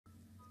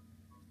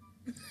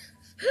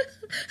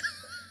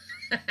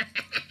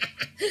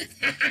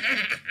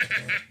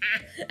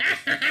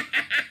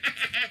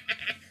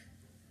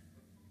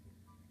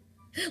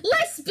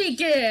Let's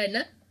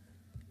begin!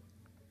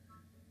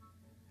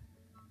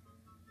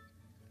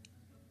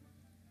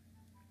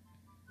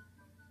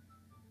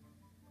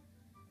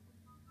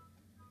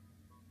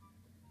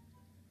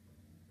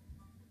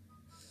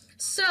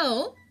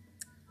 So,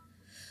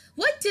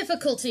 what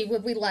difficulty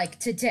would we like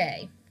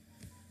today?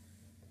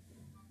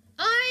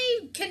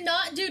 I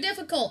cannot do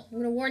difficult. I'm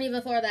going to warn you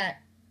before that.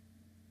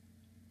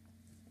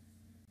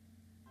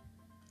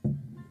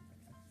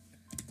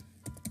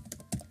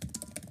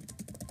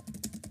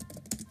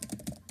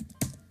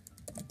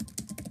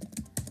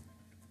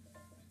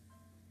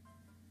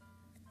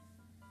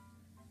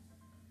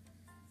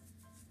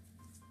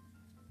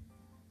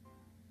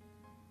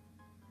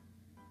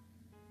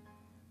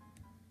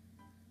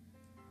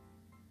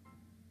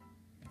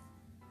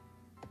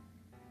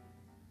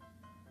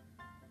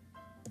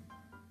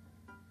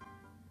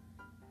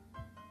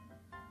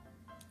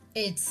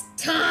 It's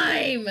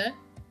time!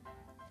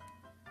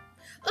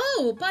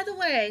 Oh, by the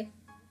way,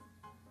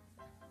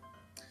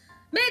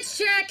 meds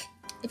check!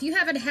 If you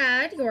haven't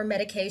had your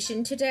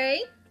medication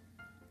today,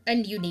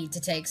 and you need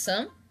to take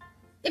some,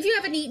 if you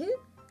haven't eaten,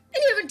 and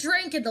you haven't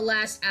drank in the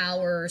last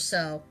hour or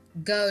so,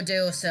 go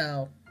do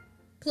so.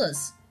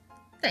 Please,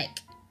 thank,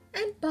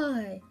 and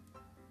bye.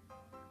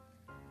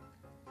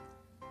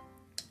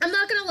 I'm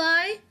not gonna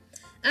lie,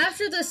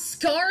 after the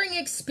scarring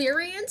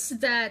experience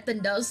that the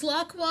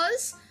Nuzlocke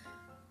was,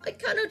 I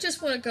kind of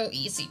just want to go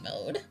easy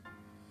mode.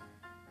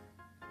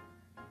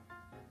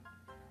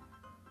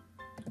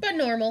 But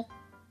normal.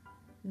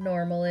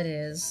 Normal it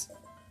is.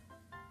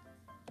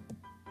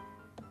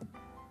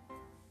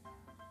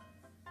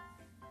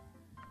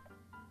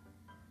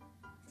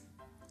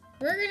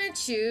 We're gonna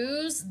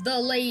choose the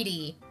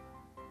lady.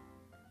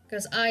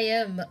 Because I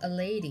am a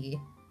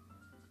lady.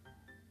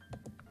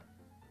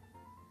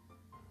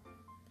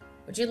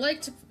 Would you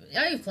like to...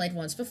 I've played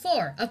once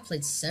before. I've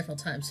played several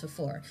times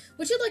before.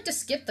 Would you like to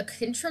skip the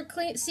intro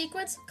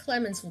sequence?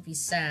 Clemens will be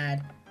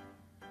sad.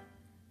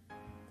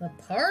 The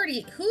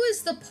party... Who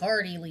is the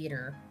party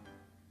leader?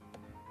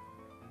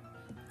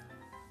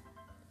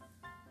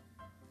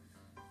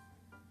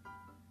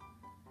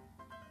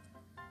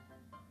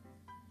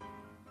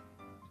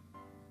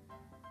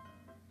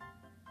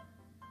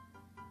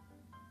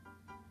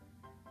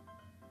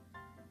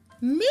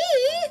 Me?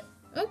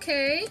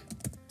 Okay.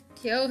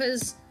 Kyo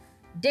has...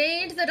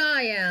 deigned that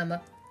I am,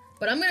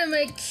 but I'm gonna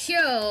make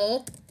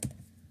Kyo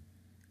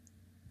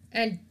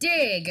and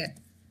Dig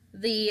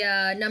the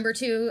number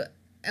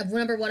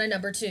one and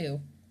number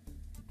two.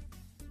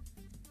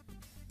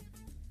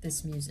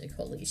 This music,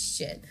 holy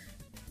shit.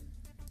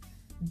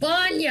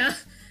 Banya!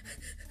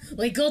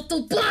 We go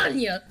to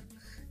Banya!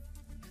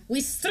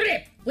 We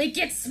strip! We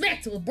get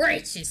smacked with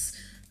breeches!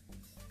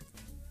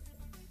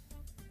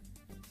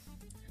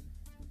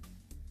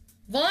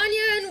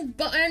 Vanya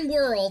and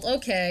World,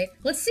 okay.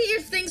 Let's see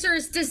if things are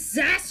as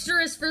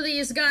disastrous for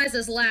these guys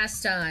as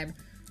last time.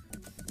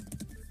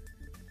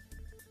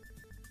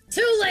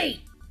 Too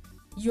late!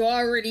 You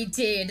already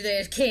did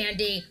this,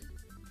 Candy.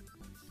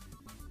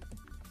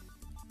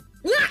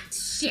 What?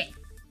 Shit!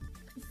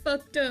 I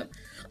fucked up.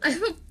 I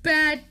have a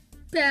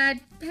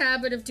bad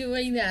habit of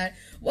doing that.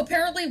 Well,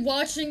 apparently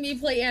watching me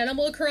play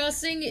Animal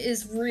Crossing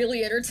is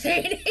really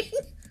entertaining.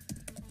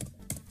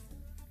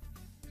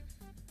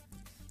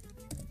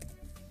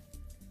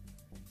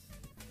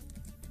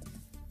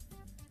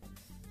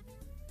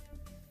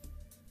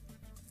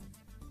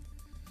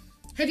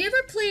 Have you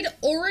ever played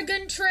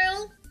Oregon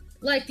Trail?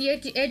 Like the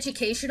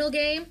educational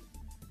game?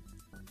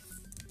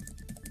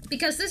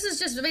 Because this is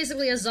just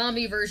basically a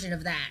zombie version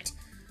of that.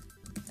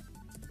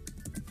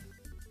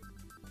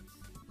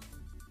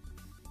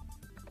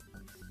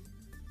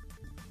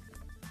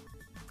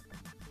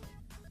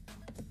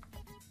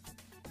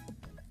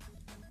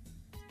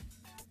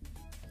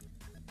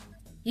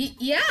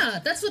 Yeah,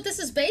 that's what this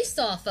is based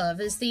off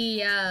of, is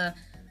the,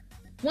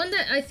 one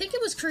that I think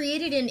it was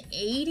created in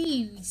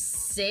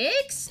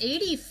 86?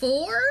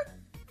 84?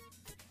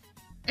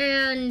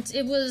 And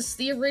it was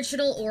the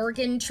original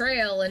Oregon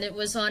Trail, and it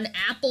was on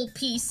Apple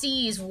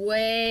PCs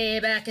way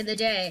back in the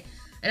day.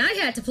 And I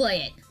had to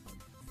play it.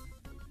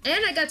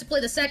 And I got to play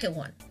the second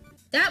one.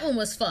 That one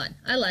was fun.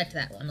 I liked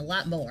that one a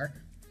lot more.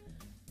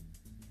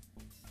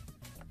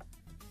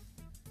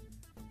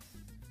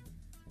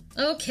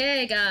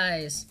 Okay,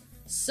 guys.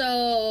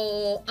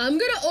 So, I'm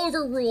gonna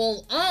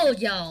overrule all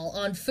y'all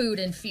on food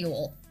and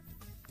fuel.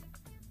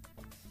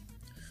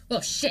 Oh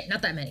shit,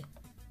 not that many.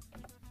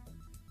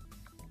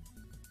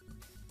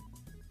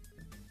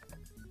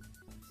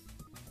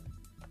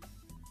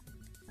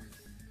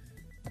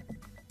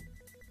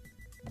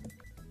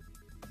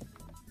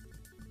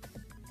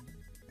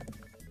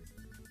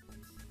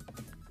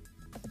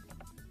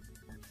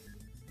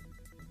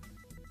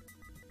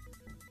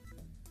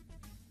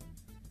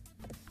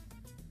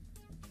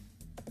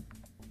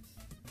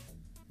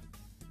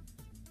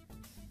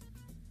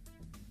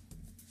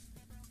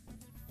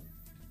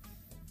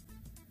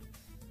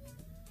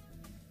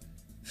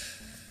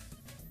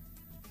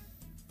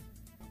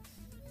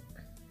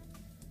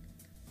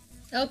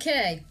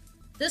 Okay.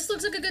 This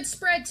looks like a good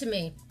spread to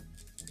me.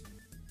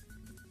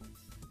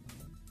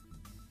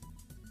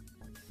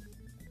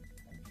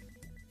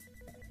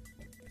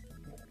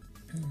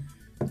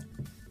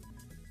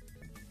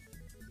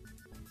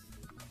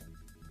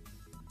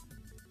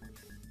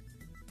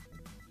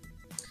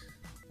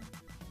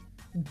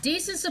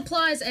 Decent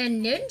supplies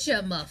and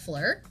ninja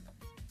muffler.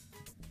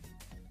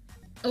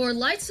 Or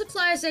light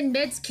supplies and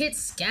meds kit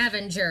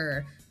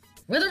scavenger.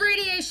 With a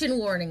radiation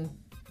warning.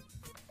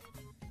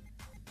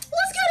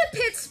 Let's go to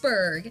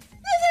Pittsburgh.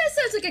 That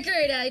sounds like a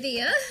great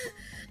idea.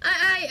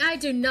 I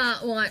do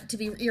not want to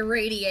be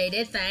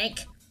irradiated,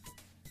 thank.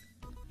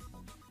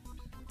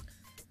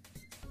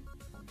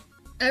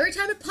 Every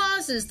time it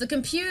pauses,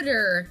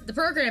 the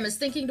program is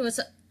thinking to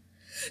itself,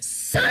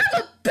 son of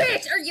a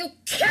bitch, are you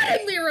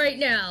kidding me right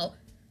now?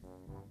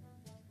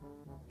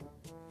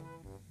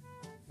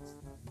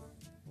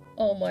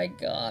 Oh my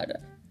god.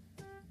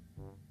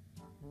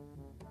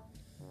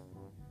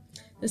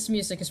 This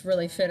music is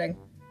really fitting.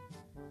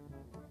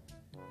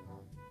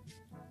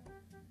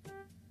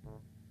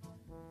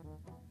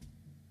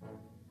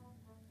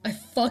 I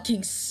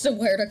fucking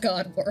swear to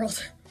God,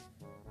 world.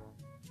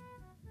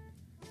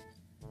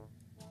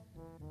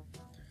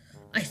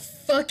 I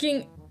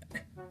fucking...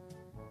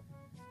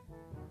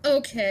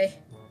 Okay.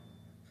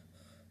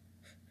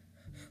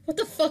 What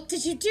the fuck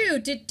did you do?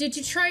 Did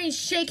you try and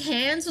shake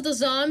hands with a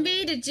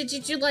zombie?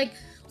 Did you like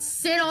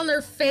sit on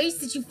their face?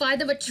 Did you find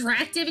them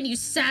attractive and you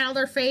sat on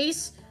their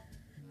face?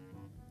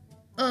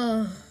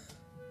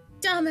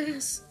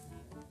 Dumbass.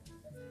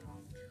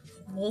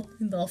 What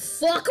in the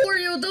fuck were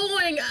you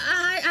doing?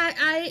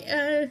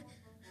 I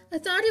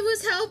thought he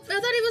was I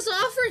thought he was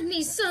offering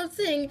me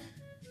something.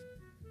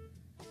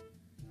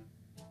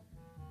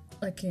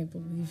 I can't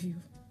believe you.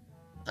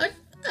 I'm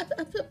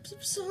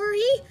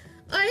sorry.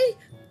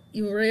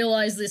 You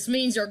realize this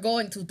means you're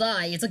going to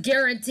die. It's a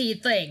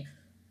guaranteed thing.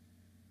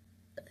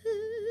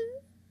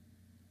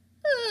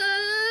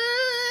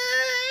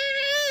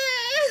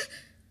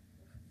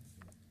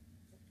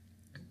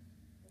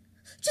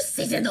 Just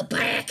sit in the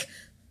back.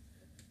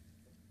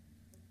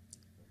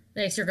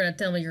 Next, you're gonna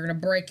tell me you're gonna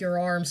break your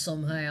arm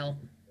somehow.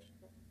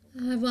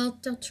 Well,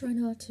 I'll try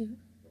not to.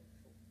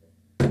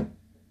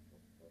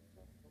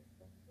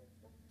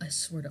 I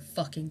swear to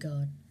fucking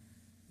God.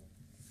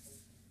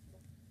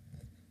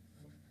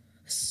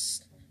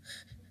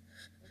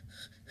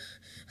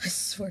 I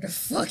swear to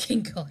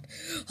fucking God.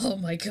 Oh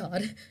my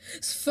God.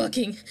 It's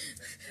fucking...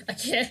 I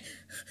can't...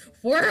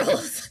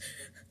 World!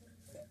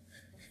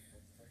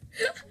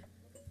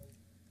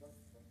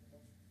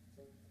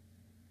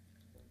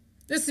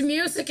 This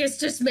music is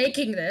just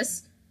making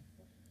this.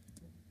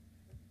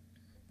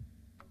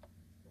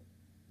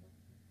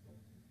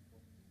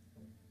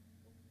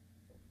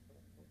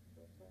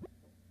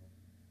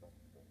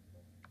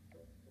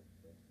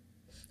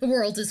 The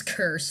world is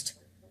cursed.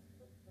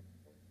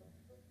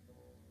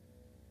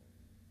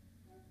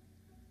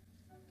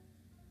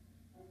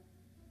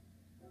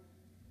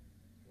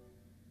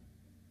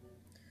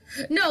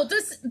 No,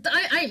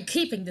 I am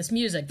keeping this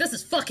music. This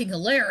is fucking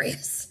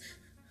hilarious.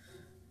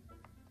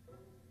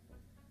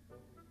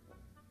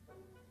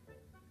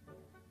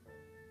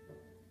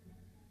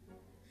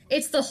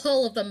 It's the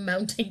hull of the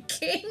Mountain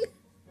King.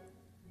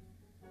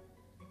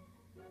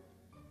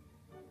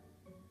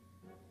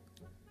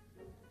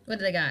 What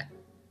do they got?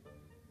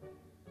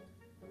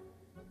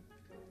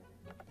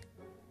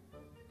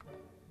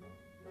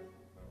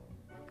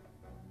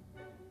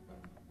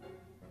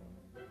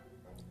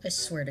 I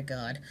swear to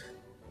God.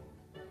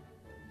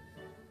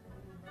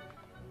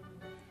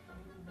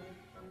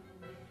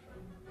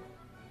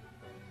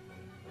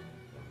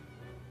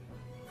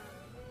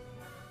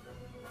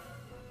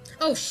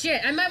 Oh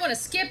shit, I might want to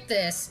skip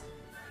this.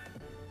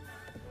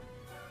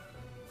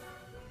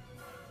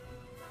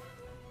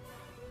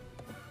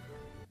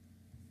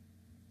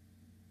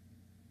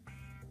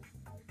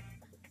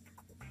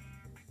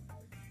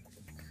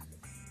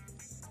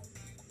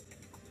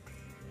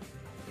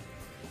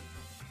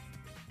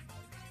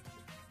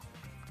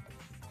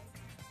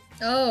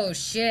 Oh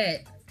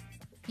shit.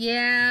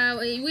 Yeah,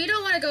 we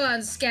don't want to go out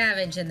and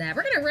scavenge in that.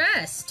 We're gonna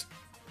rest.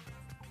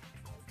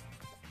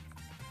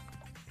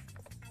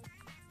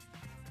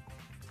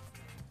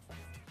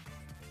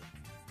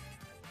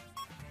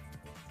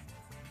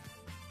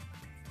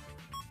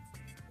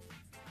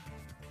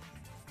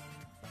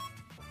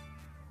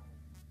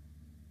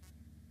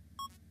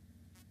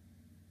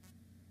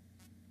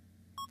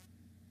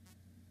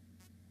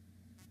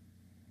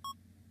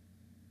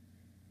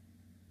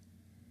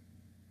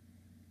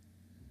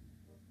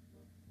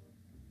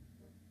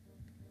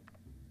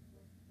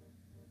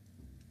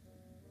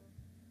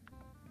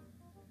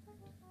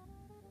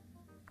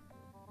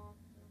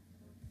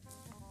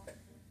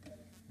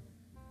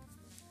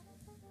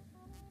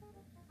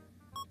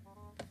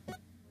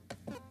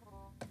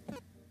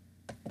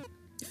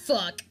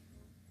 Fuck.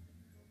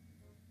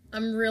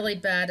 I'm really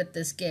bad at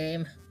this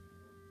game.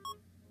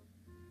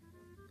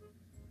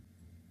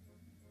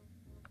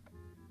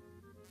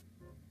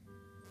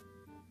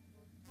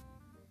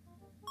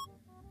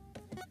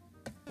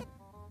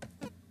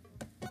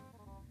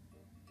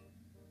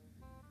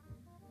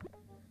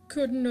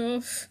 good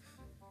enough.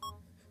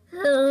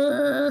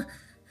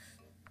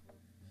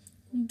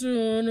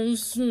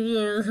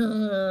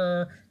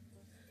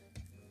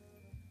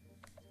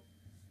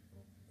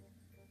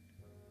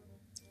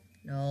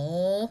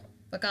 No,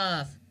 fuck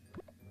off.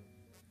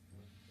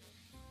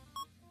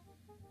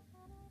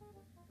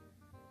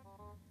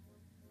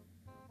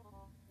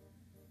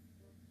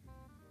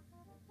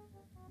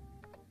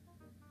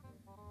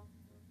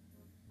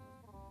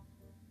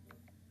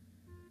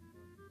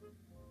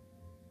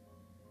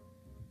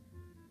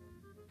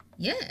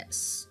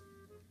 Yes.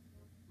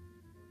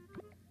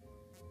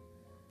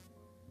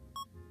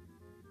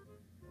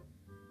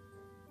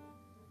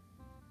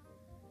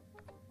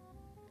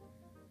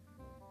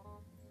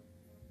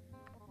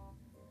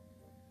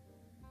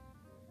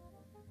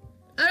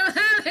 I don't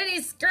have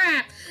any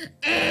scrap.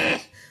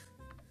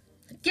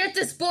 Get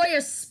this boy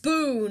a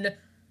spoon.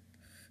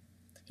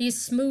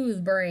 He's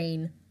smooth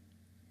brain.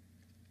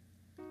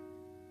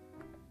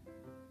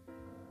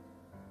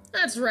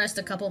 Let's rest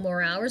a couple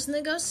more hours and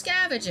then go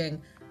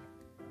scavenging.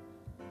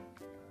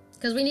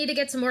 Because we need to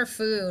get some more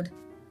food.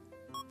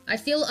 I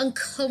feel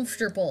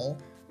uncomfortable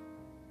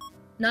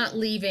not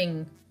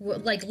leaving,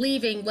 like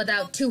leaving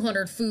without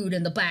 200 food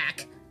in the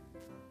back.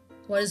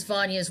 What is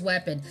Vanya's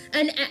weapon?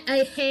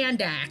 A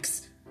hand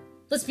axe.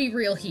 Let's be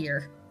real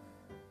here.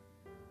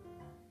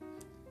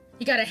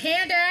 He got a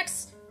hand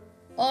axe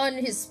on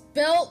his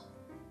belt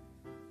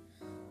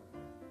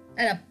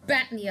and a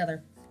bat in the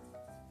other.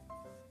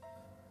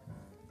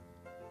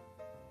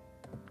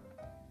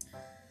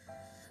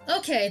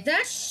 Okay,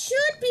 that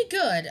should be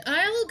good.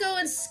 I will go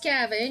and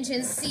scavenge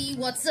and see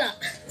what's up.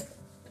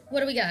 What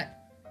do we got?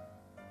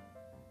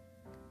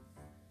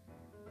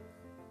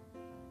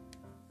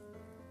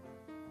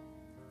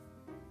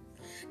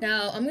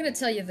 Now, I'm gonna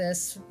tell you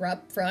this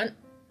up front.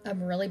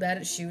 I'm really bad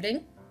at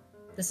shooting.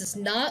 This is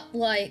not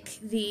like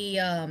the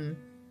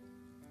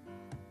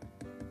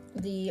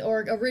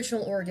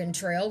original Oregon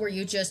Trail where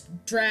you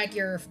just drag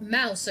your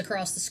mouse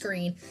across the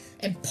screen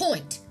and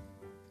point.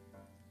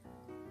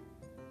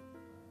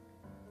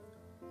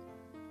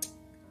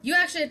 You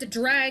actually have to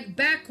drag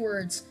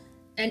backwards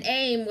and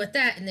aim with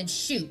that and then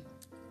shoot.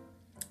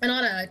 And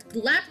on a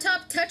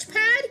laptop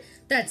touchpad,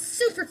 that's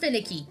super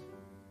finicky.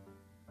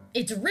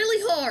 It's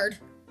really hard.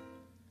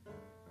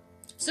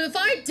 So if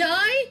I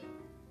die,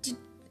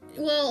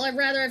 well, I'd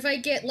rather if I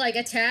get, like,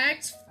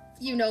 attacked,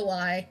 you know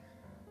why.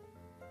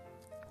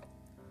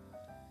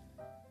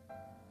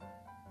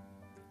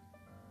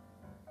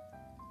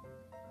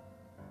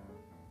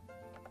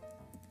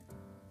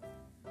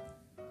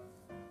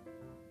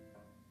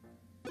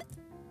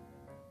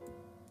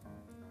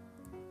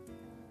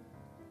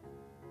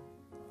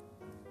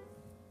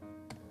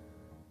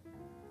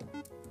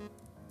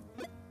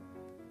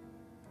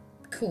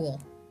 Cool.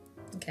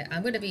 Okay,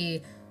 I'm gonna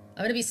be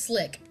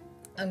slick.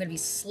 I'm gonna be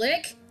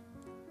slick,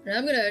 and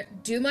I'm gonna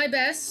do my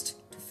best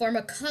to form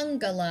a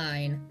conga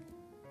line.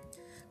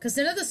 Because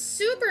none of the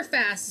super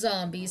fast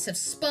zombies have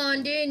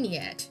spawned in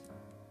yet.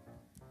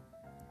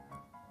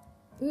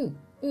 Ooh,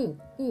 ooh,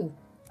 ooh.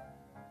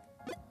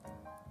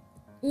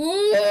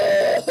 Ooh!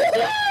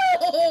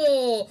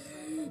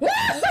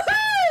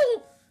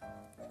 Woo-hoo-hoo!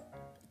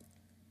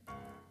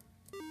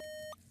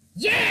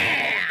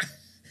 Yeah!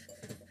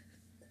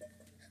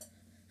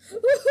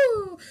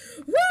 Woohoo!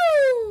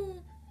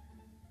 Woo!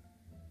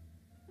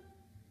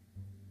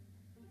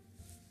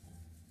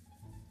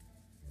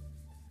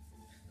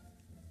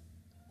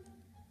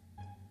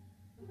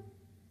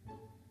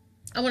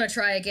 I want to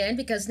try again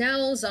because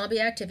now zombie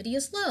activity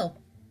is low.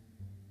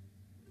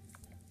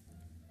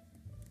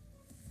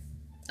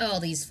 Oh,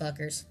 these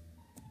fuckers.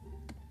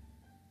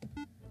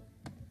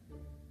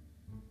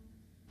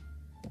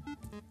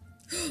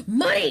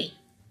 Money!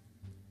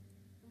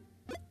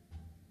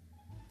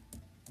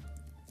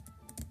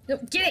 No,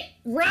 get it!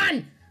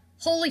 Run!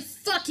 Holy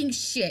fucking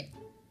shit.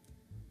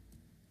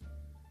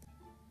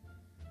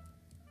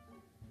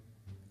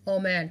 Oh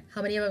man,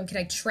 how many of them can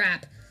I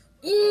trap?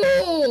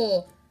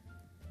 Ooh!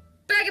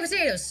 Bag of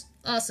potatoes!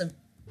 Awesome.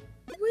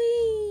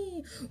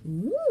 Whee!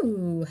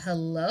 Ooh,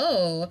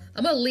 hello.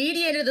 I'm gonna lead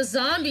you into the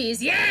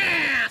zombies.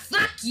 Yeah!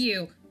 Fuck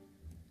you!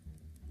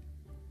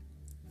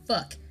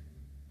 Fuck.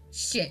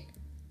 Shit.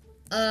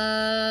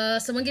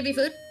 Someone give me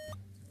food?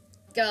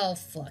 Oh,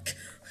 fuck.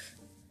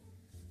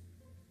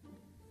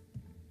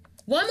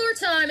 One more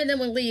time and then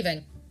we're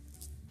leaving.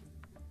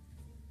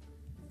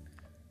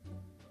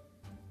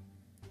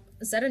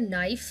 Is that a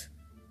knife?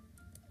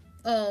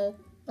 Oh.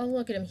 Oh,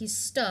 look at him. He's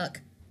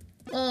stuck.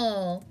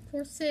 Oh,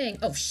 poor thing.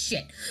 Oh,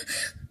 shit.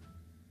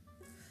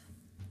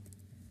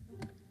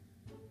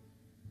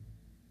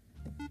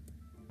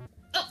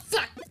 Oh,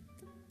 fuck!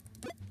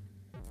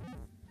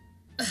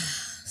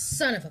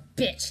 Son of a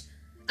bitch.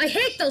 I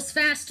hate those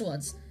fast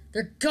ones.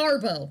 They're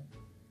garbo.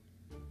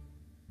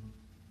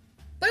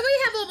 But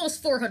we have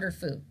almost 400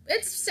 food.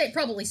 It's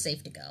probably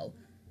safe to go.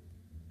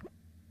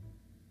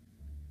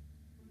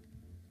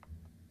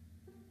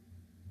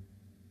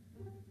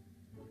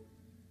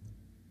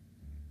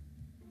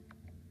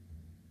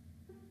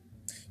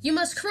 You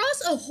must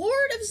cross a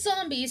horde of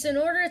zombies in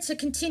order to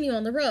continue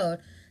on the road.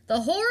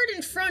 The horde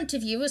in front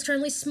of you is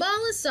currently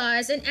small in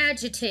size and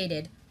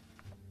agitated.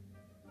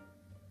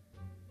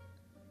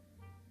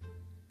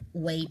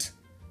 Wait.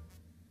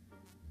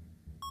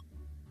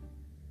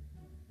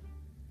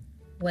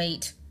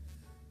 Wait.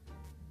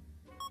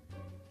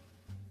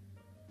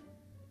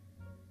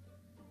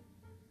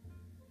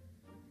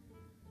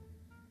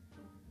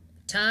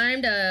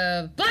 Time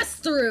to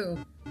bust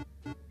through!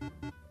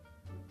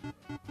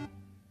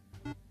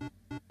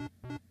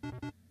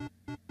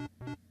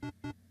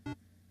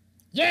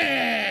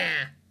 Yeah!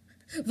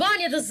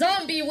 Vanya the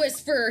Zombie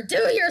Whisperer,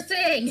 do your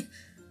thing!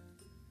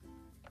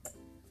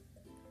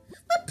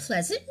 What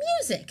pleasant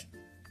music!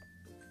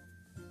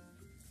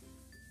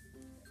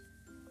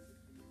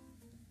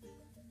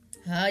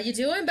 How you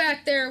doing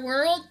back there,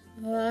 world?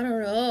 Oh, I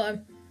don't know,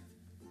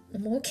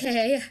 I'm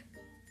okay.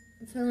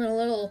 I'm feeling a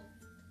little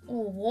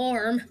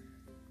warm.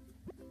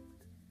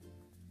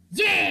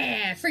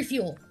 Yeah! Free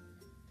fuel!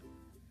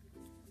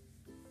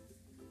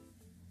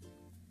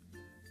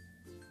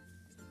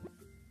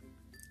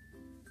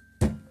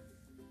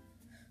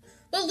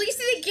 Well, at least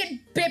they didn't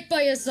get bit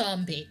by a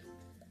zombie.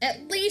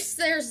 At least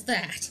there's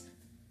that.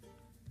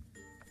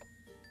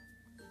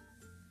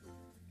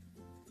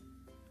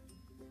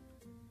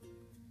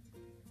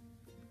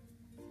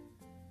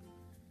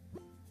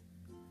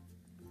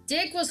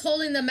 Dick was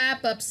holding the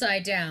map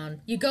upside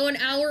down. You go an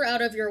hour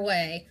out of your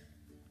way.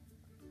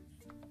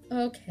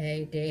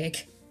 Okay,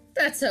 Dick.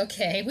 That's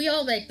okay. We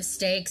all make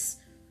mistakes.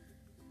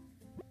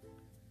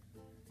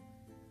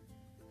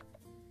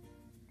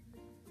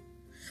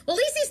 Well,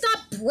 at least he's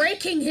not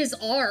breaking his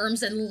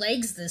arms and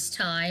legs this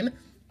time.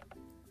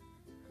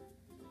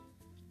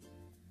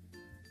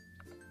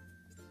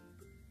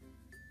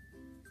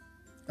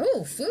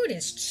 Oh, food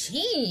is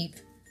cheap.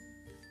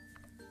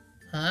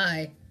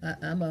 Hi,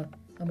 I'm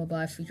gonna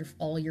buy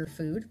all your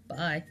food.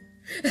 Bye.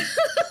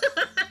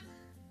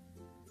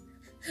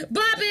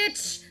 Bye,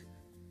 bitch!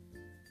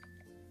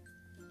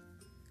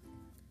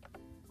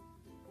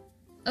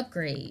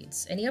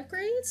 Upgrades. Any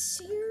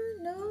upgrades here?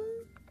 No?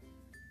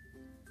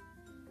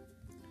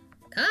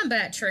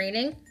 Combat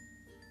training.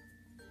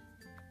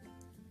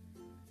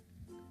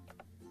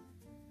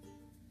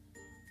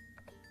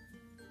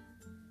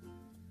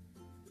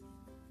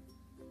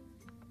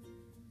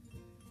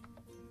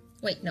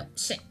 Wait, no,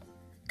 shit.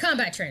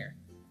 Combat trainer.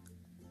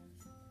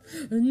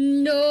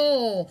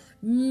 No,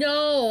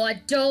 no, I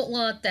don't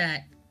want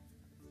that.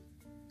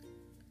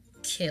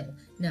 Kill,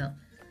 no.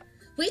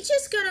 We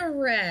just gotta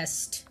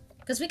rest.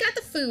 Because we got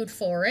the food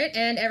for it,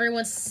 and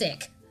everyone's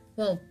sick.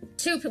 Well,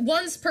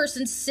 one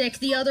person's sick,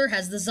 the other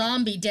has the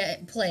zombie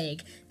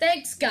plague.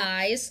 Thanks,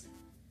 guys.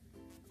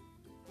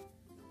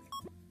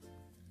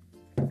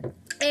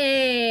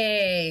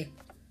 Hey.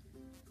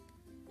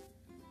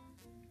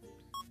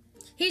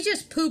 He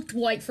just pooped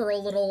white for a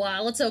little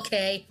while. It's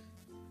okay.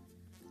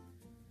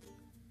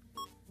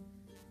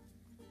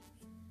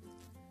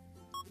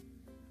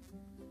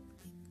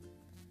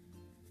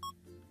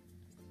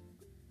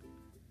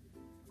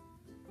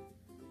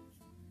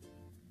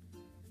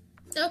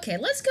 Okay,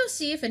 let's go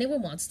see if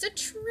anyone wants to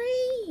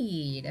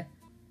trade.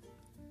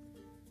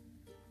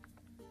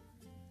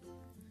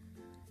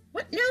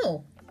 What?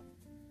 No.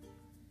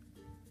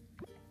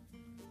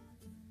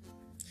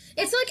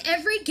 It's like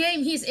every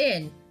game he's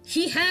in,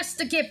 he has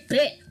to get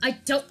bit. I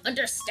don't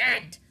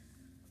understand.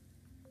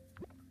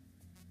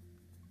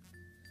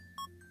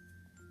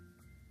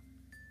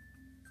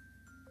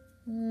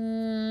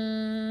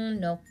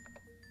 No.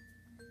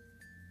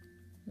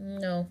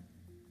 No.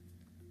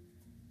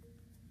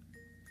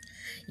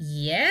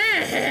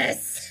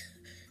 Yes!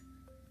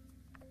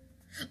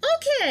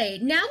 Okay,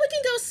 now we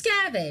can go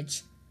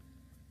scavenge.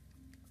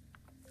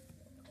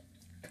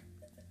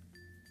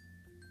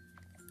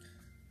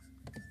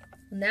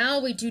 Now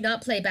we do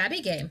not play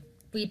Babby game.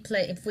 We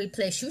play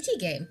shooty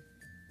game.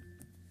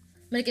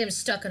 I'm gonna get him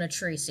stuck on a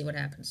tree, see what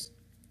happens.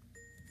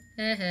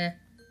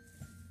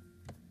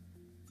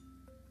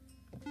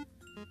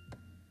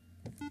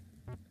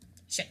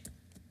 Shit.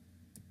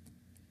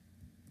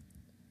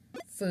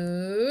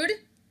 Food.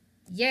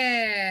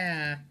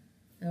 Yeah.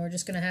 Now we're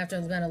just gonna have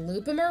to kind of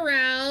loop him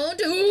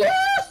around.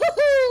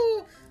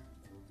 Ooh!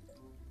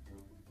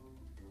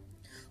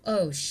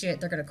 Oh shit,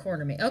 they're gonna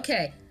corner me.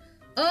 Okay.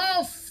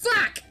 Oh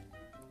fuck!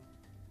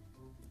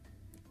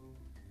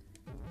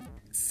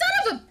 Son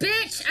of a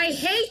bitch! I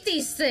hate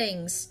these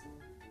things!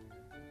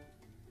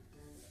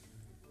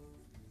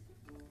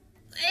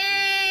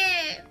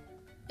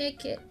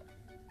 Make it.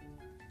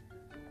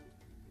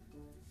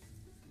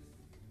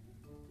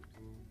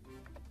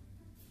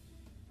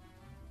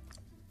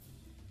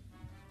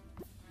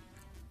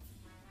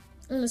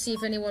 I'm gonna see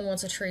if anyone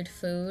wants to trade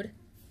food.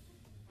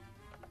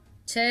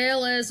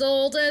 Tale as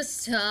old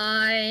as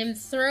time,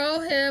 throw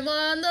him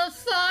on the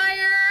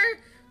fire.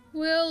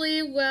 Will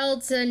he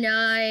well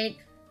tonight?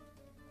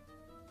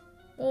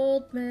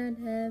 Old man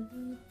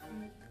heavy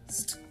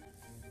faced.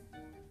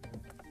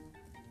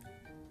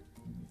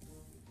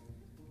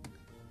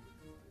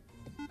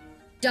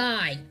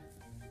 Die.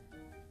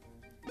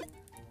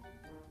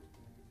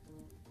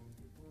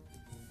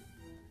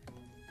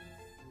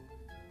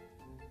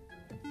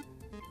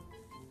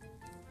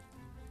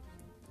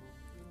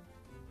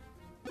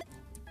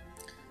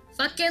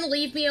 Fucking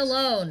leave me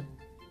alone.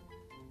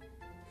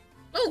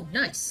 Oh,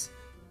 nice.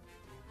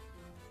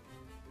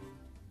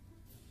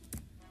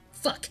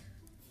 Fuck.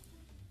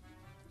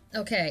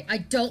 Okay, I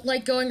don't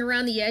like going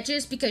around the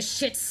edges because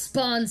shit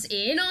spawns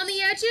in on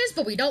the edges,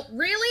 but we don't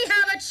really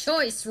have a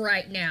choice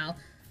right now.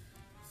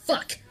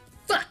 Fuck.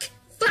 Fuck.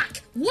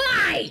 Fuck.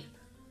 Why?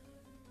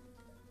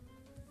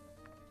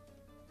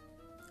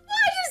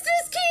 Why does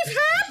this keep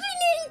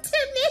happening to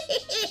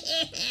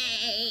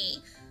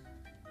me?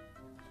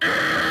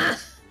 Ah!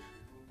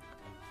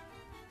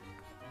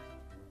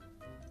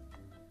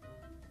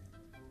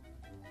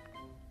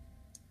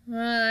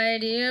 Why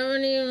do you have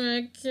any of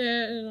my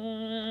kids?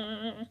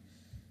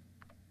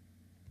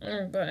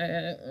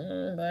 Bye.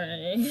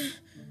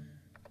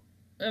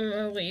 I'm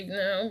gonna leave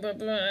now.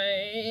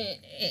 Bye-bye.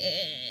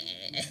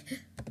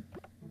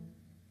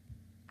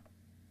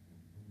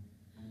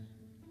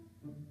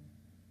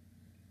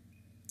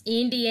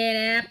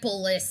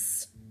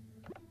 Indianapolis.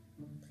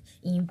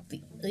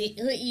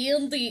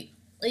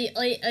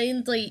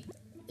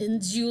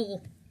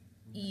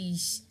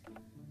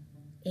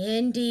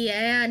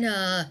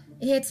 Indiana.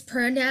 It's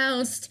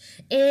pronounced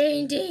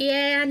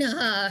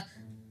Indiana.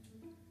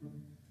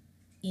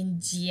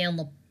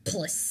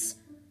 Indianapolis.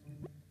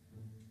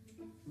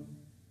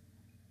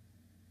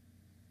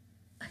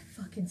 I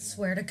fucking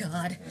swear to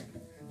God.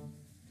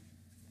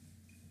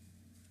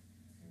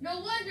 No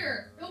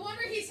wonder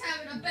he's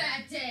having a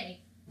bad day.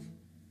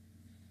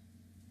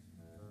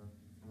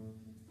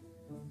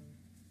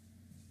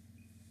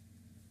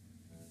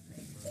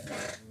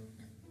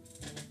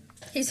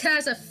 He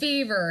has a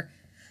fever.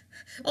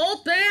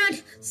 Old man,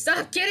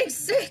 stop getting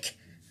sick.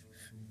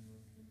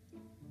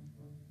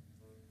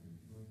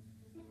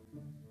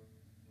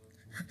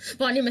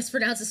 Vanya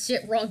mispronounces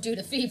shit wrong due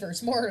to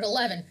fevers. More at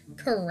 11.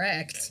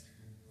 Correct.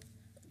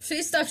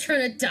 Please stop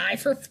trying to die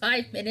for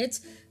 5 minutes.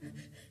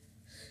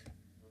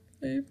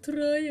 I'm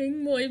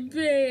trying my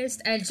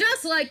best. And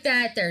just like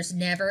that, there's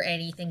never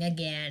anything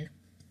again.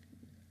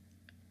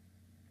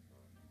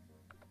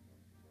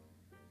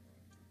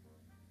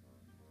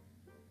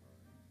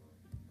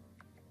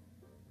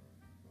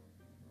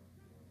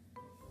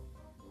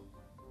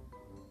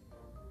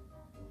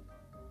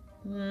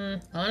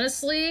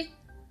 Honestly,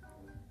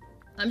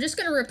 I'm just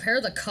gonna repair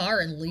the car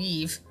and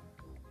leave.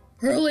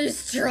 Or at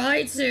least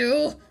try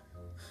to.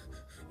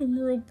 I'm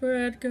real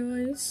bad,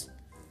 guys.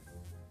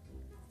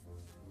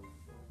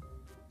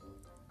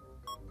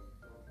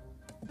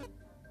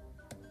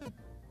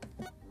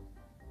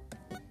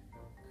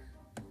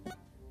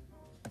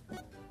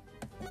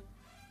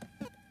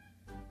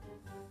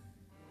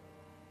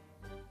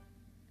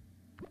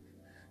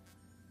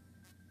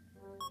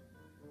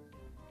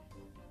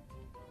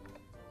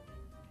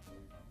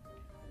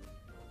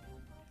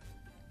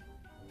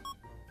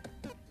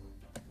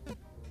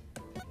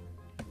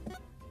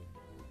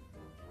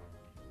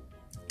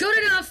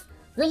 Good enough!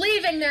 We're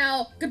leaving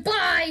now!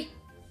 Goodbye!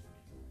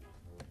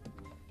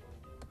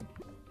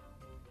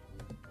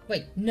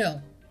 Wait,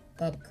 no.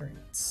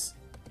 Upgrades.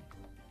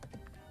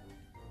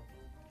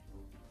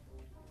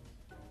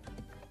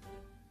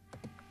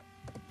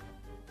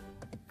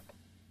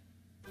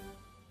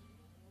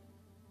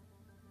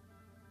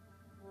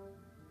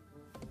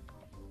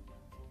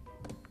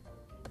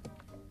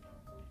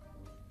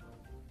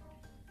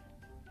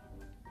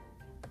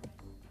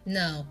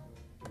 No.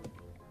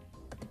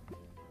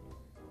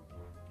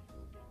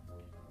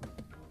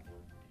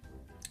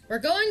 We're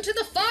going to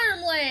the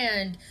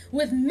farmland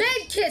with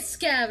Medkit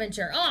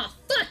Scavenger. Aw,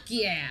 fuck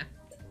yeah.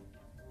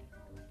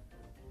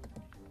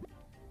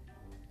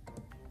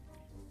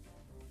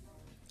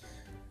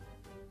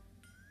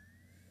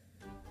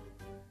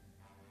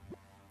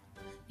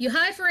 You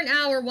hide for an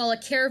hour while a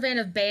caravan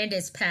of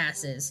bandits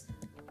passes.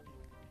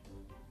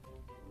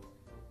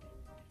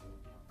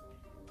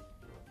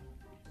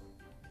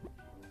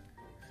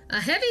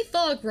 A heavy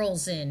fog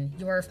rolls in.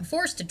 You are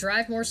forced to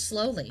drive more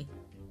slowly.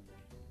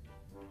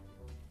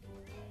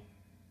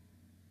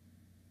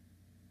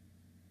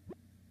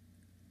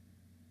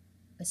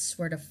 I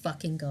swear to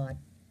fucking God.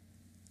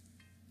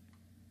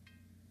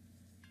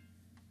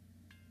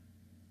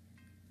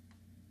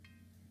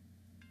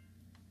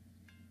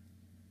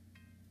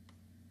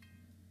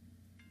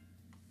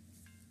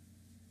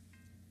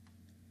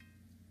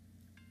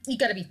 You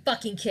gotta be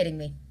fucking kidding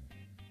me.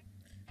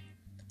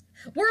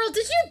 World,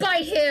 did you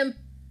bite him?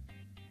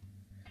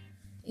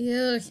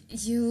 You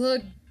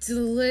look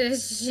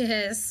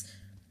delicious.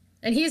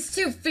 And he's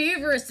too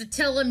feverish to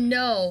tell him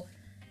no.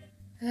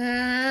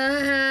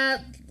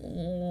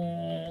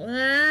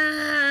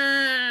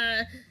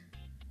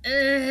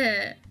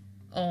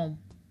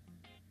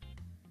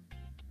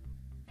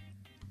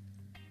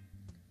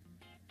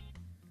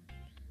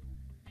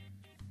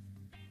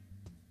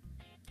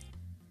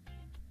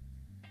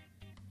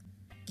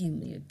 Give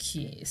me a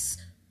kiss.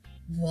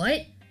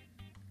 What?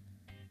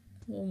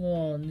 Come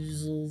on,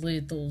 just a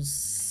little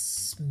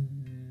smick.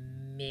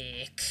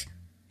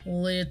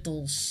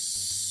 Little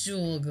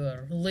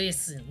sugar.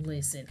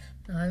 Listen.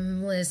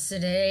 I'm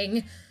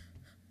listening.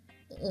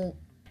 Oh,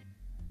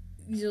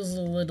 just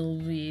a little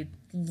bit.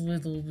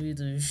 little bit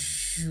of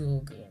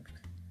sugar.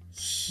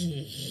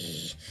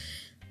 Yeah.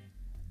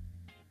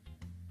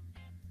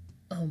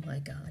 Oh my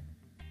god.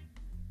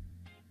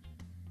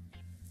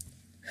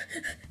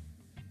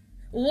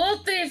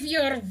 What if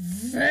you're a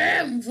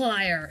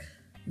vampire?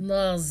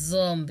 No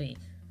zombie.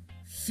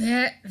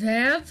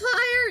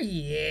 Vampire?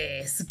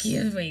 Yes,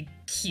 give me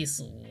a kiss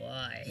of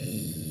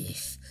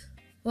life.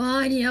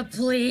 Vanya,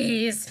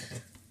 please.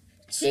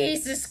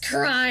 Jesus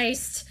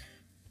Christ.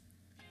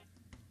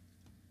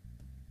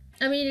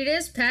 I mean, it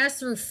is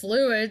pass-through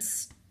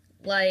fluids.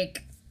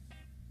 Like,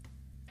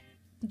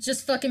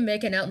 just fucking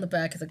making out in the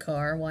back of the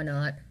car. Why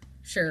not?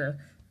 Sure.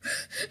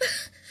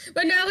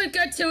 But now we've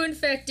got 2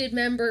 infected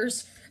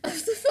members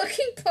of the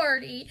fucking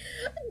party.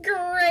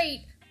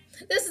 Great.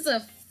 This is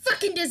a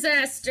fucking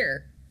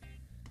disaster.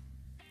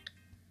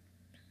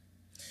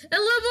 And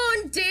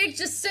Lubo and Dig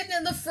just sitting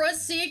in the front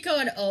seat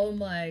going, oh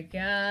my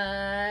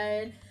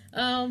god.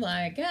 Oh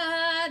my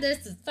god,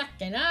 this is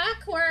fucking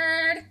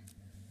awkward.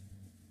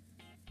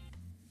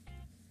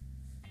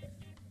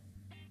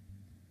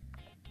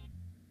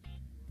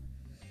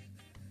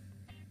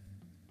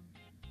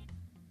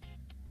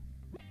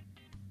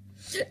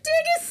 Dig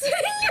is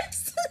sitting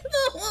next to them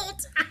the whole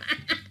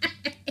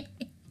time.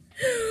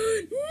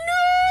 No!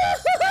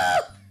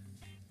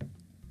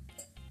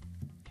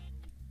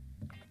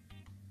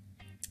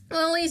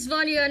 Well, at least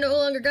Vanya no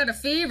longer got a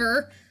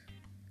fever.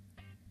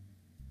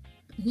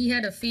 He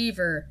had a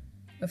fever.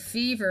 A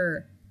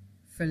fever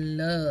for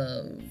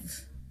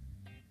love.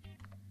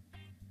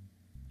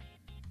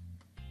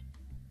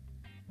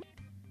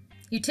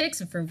 You take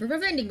some from a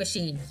vending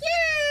machine.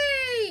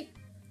 Yay!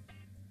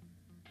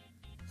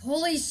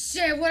 Holy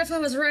shit, what if I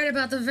was right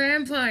about the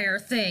vampire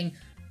thing?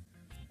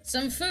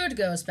 Some food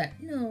goes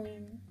back. No.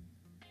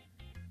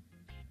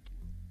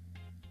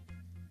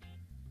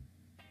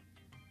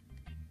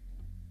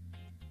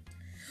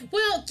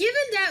 Well, given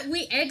that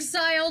we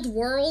exiled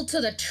World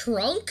to the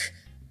trunk,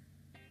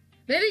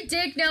 maybe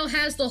Dig now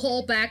has the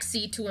whole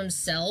backseat to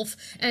himself,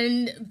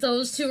 and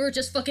those two are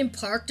just fucking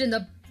parked in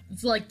the,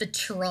 like, the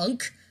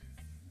trunk.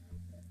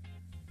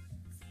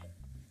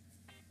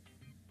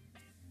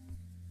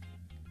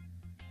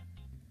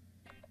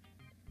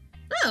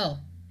 Oh.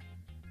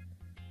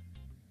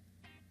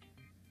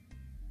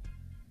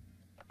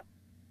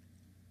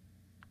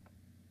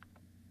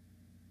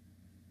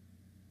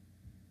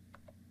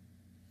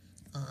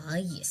 Ah,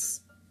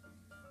 yes.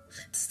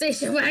 The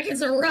station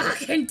wagons are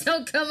rocking.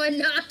 Don't come a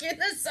knocking.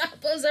 The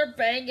Sappos are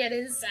banging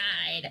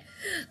inside.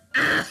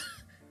 Ah.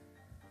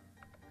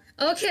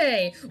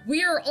 Okay,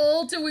 we are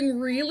all doing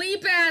really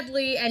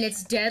badly, and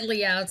it's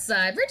deadly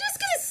outside. We're just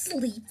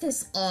gonna sleep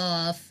this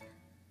off.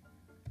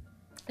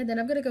 And then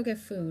I'm gonna go get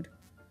food.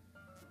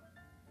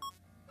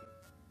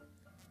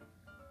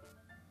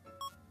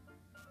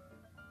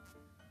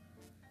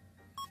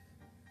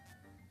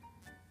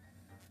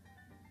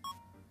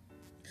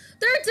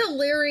 They're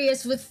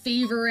delirious with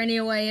fever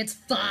anyway, it's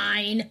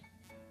fine.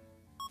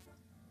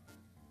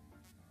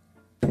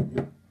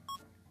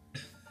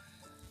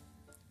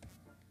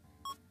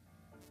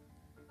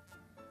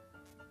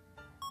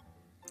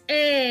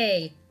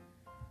 Hey!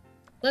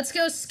 Let's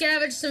go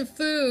scavenge some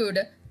food.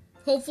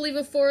 Hopefully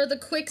before the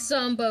quick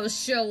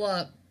zombos show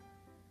up.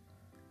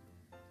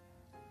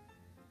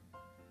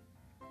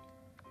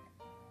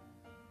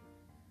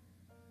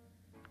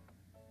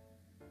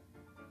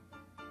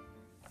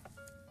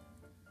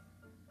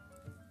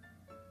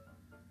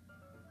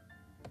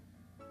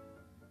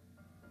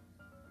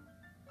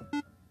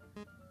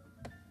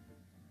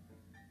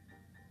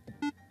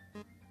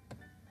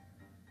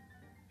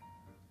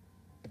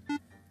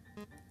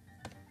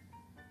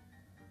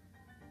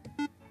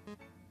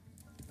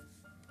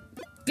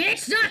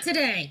 Bitch, not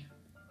today!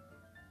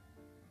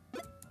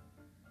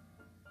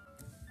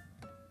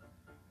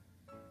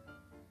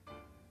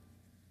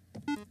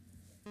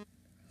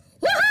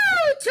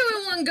 Woohoo! 2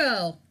 in 1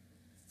 go!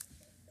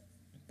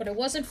 But it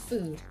wasn't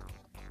food.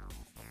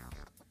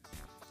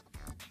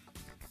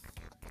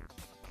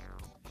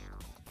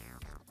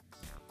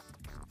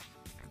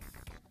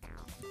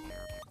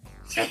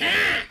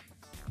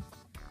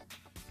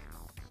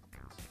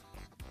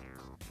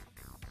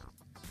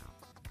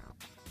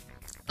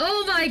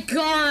 Oh my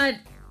god!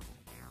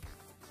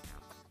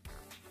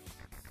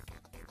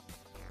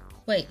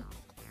 Wait.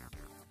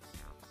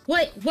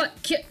 Wait, what?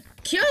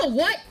 Kyo,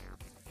 what?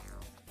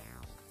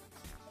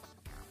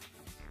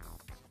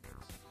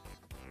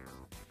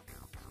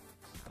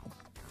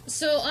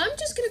 So I'm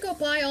just gonna go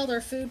buy all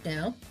their food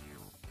now.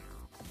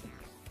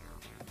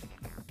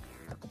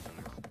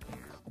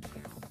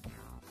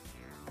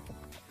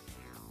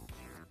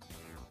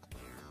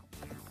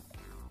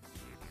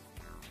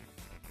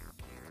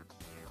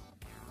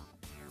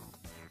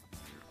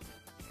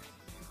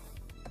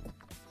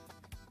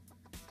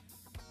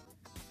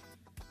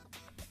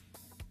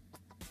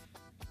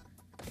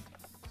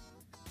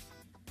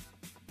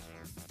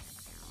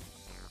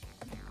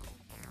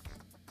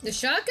 The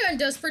shotgun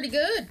does pretty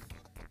good.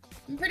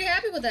 I'm pretty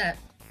happy with that.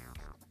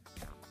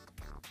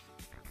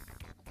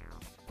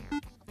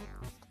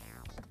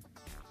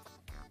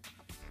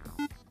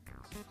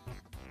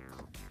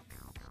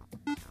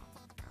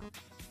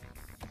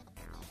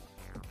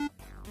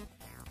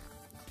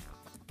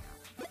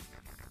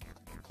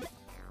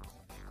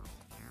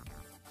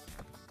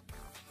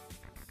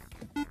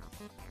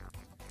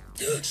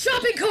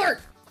 Shopping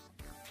cart!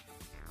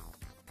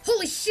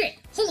 Holy shit!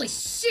 Holy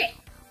shit!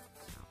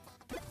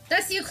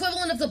 That's the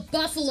equivalent of the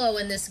buffalo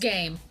in this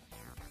game.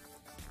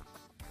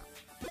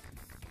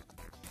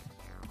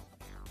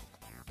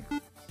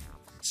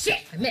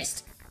 Shit! I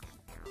missed.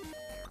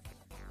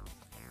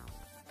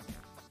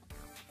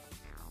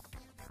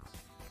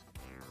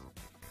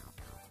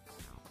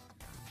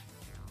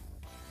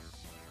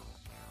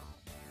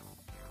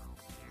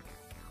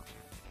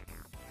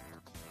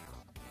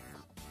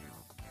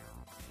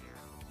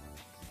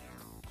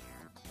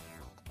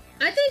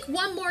 I think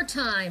one more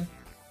time,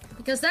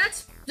 because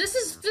this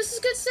is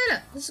good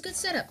setup. This is a good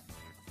setup.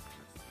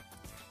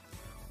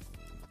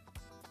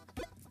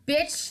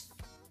 Bitch.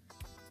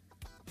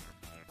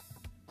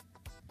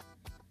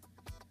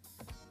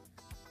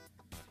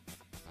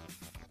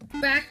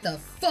 Back the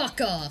fuck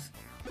off.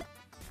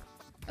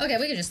 Okay,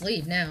 we can just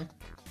leave now.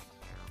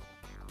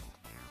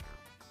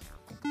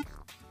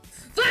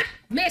 Fuck!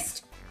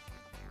 Missed!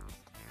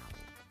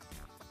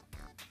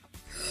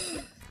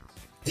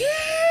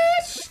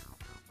 Bitch!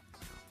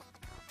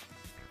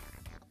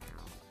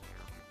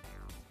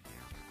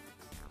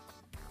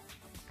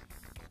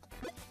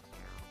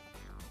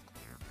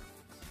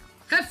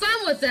 Have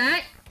fun with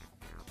that!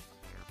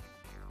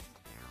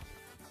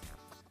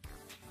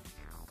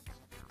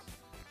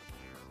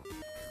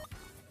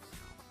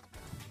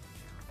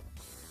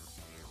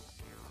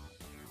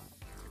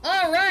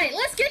 Alright,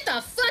 let's get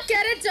the fuck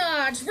out of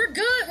Dodge! We're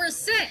good, we're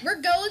set, we're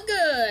going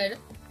good!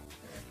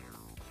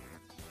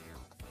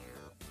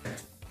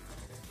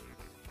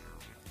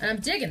 And I'm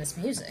digging this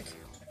music.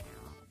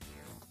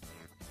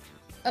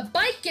 A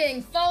bike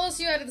gang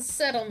follows you out of the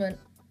settlement.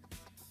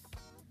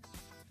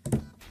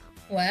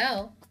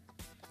 Well.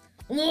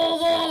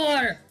 Move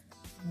over!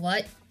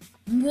 What?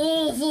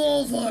 Move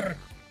over!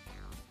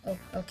 Oh,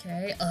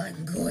 okay,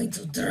 I'm going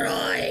to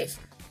drive.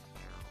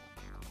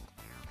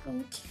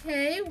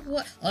 Okay,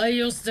 what? I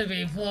used to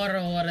be part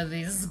of one of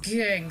these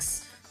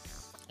gangs.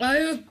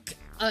 I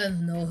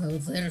know how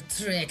their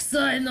tricks.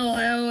 I know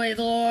how it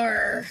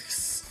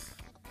works.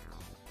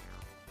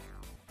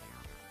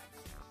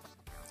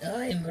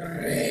 I'm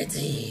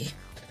ready.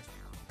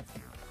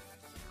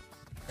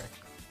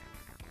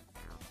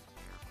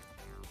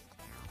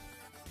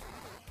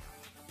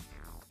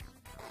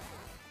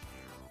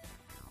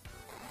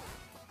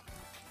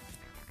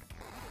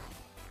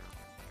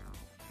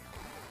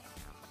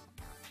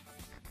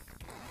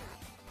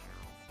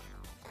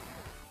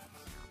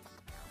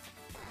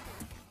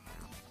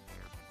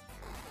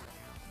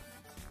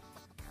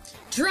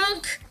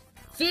 Drunk,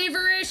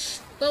 feverish,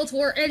 both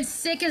were, and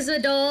sick as a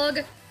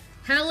dog.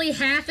 Howley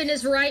half in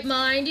his right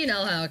mind, you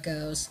know how it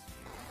goes.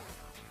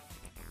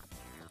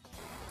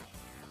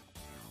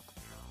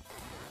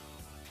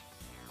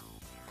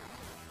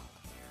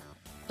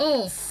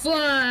 Oh,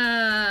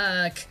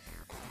 fuck!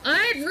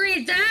 I'd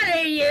read that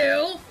at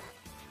you!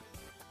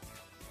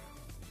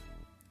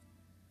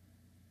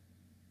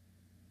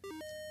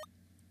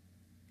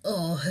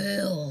 Oh,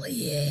 hell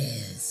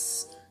yes.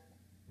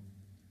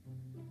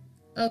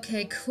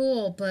 Okay,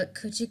 cool, but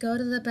could you go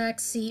to the back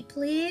seat,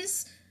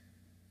 please?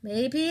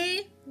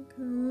 Maybe?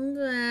 Come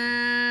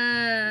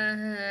back.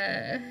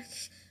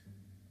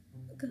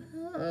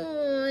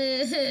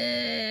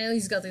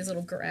 He's got these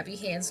little grabby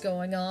hands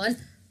going on.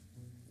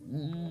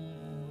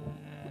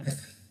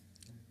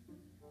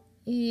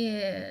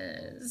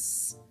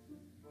 Yes.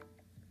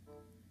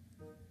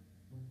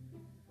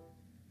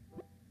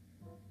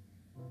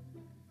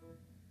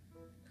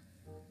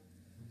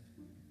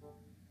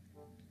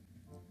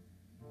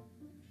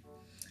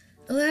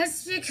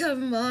 Let's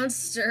become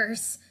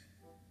monsters.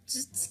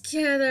 Just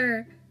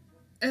together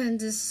and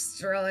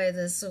destroy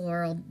this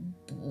world.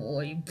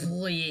 Boy,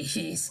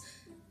 please.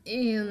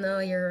 You know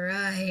you're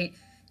right.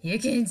 You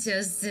can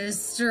just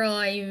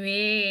destroy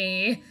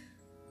me.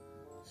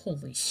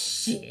 Holy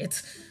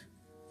shit.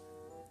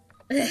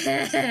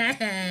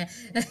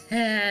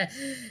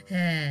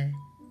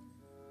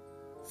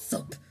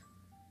 Thump.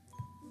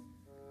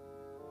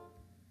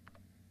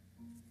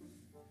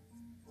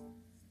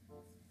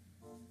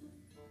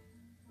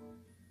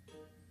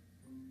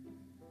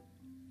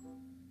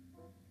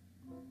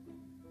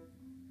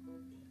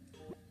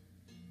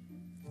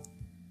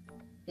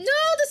 No,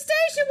 the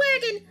station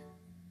wagon!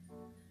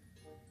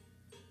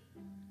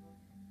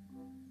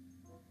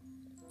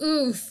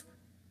 Oof.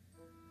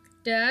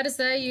 Dad, is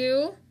that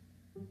you?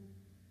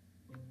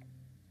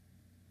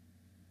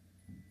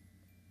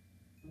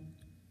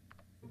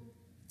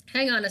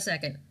 Hang on a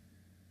second.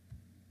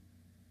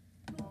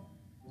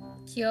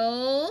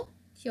 Kyo?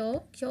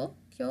 Kyo? Kyo?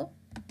 Kyo?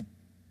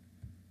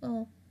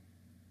 Oh.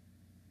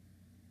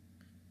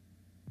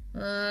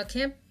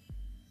 Camp.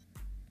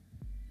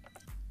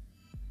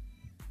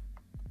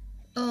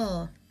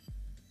 Oh.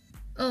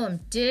 Oh,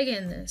 I'm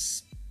digging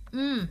this.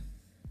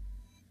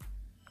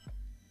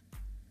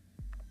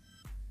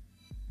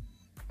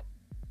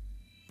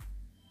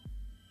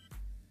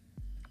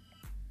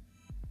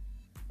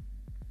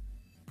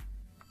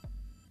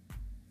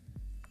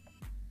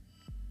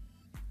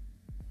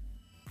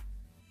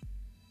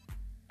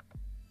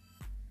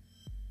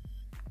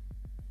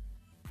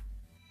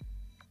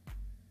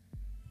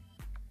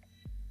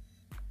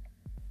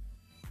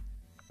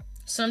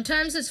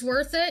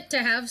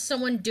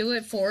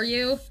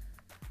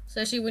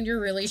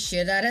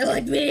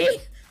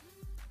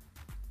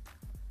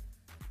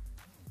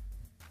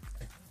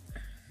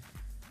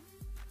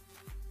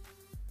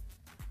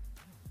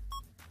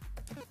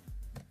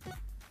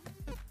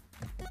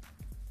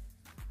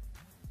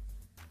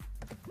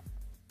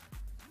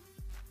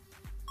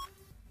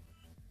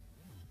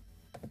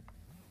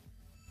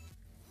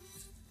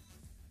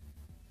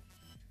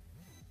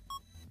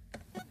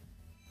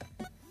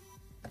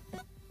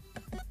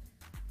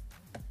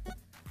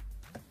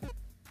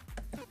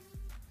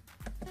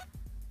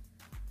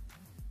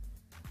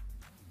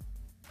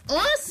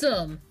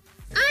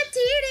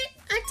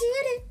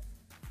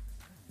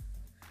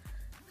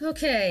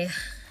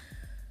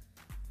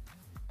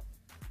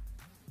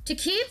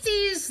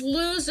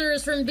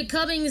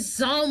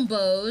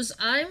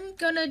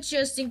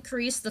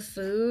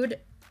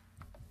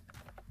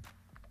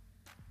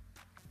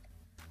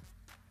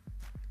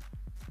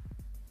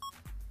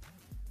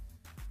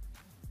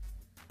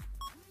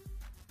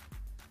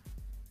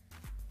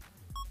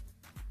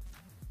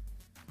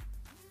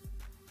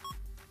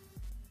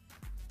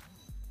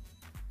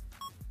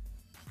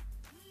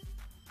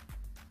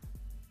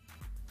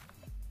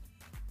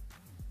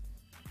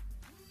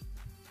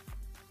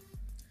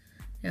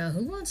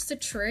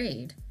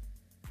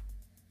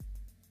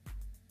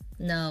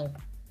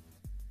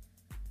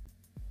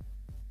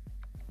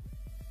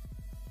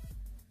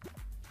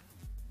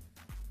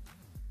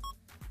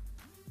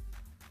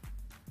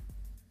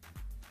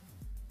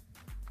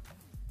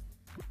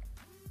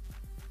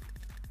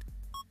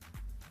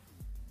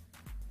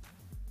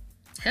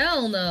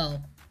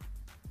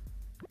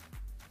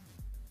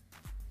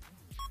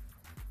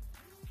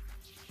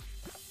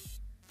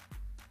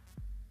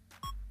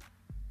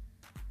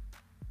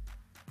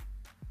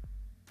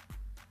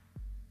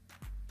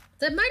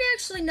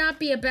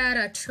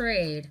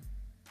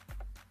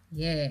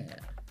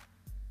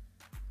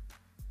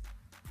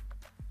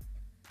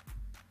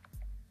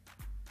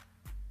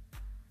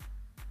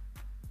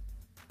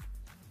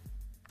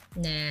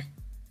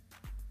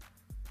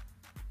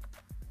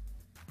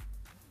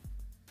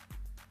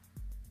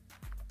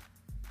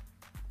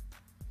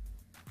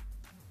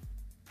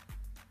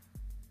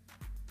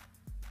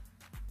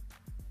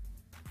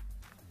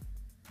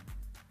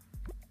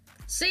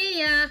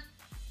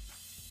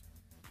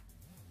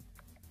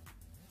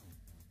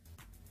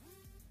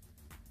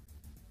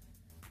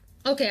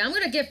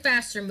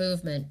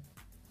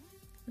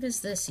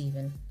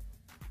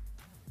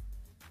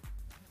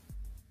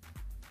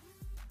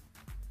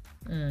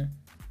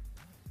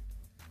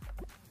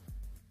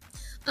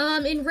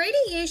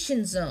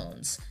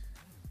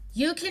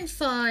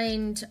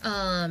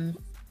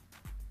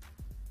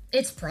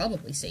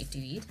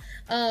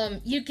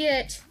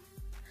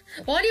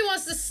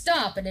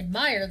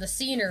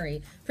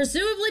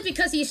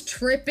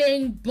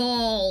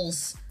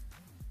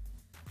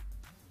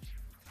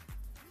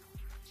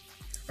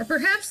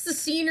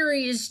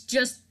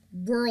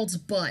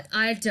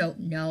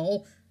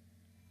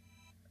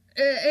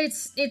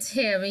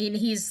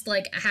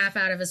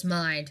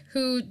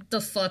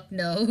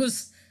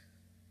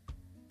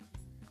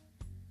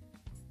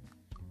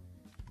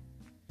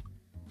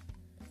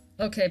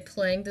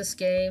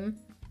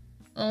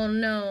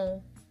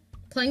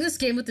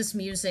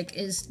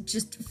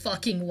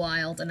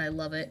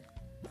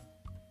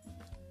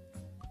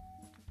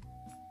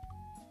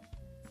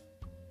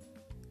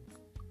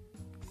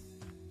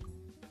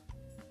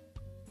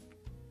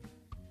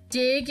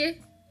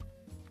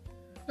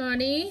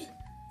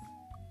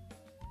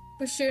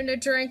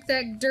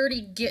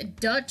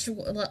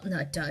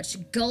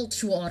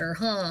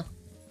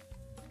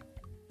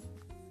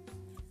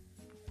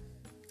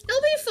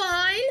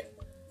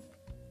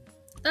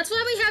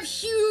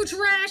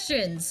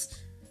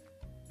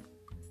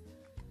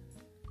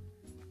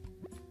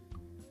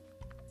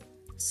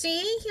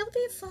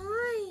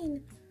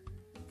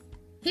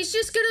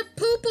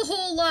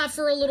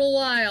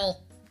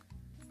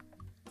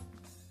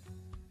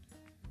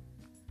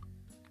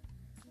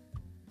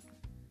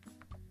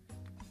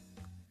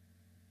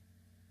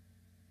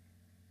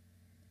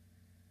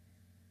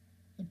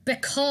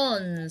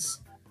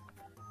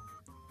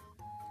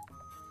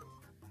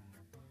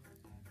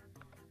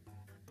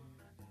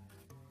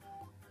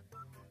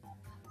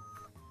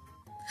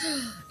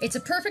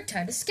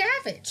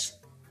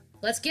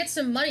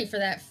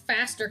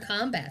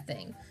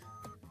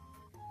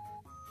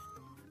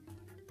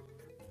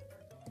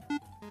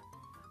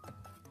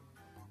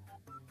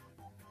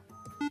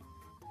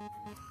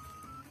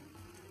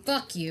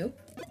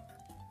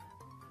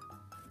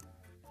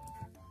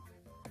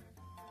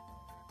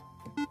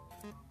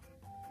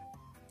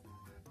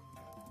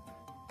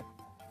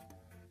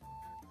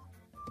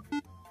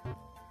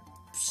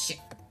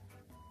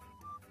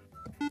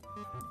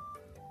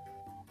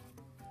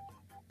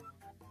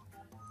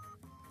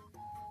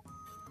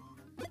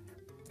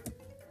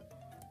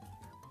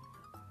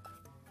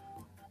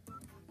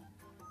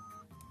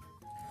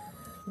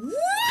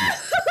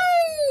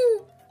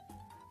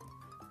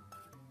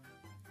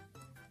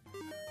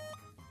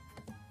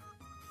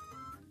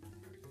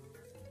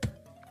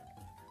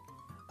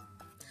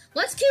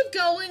 keep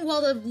going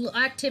while the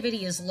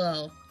activity is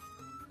low.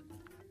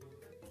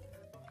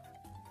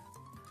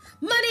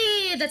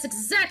 Money! That's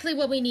exactly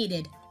what we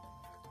needed.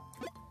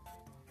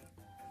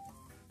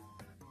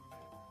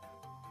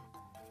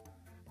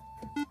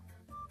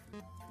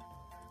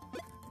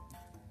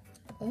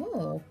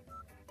 Oh.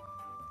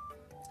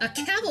 A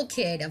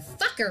cavalcade of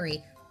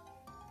fuckery.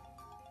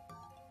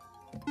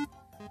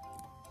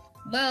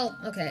 Well,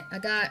 okay, I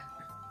got...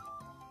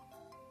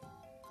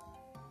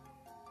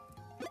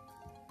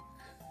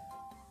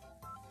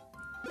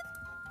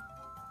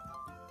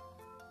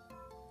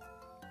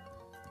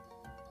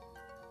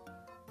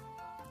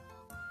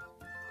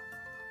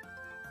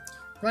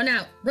 Run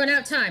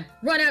out time,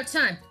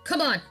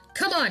 come on,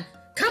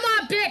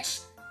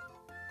 bitch!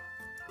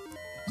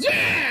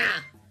 Yeah!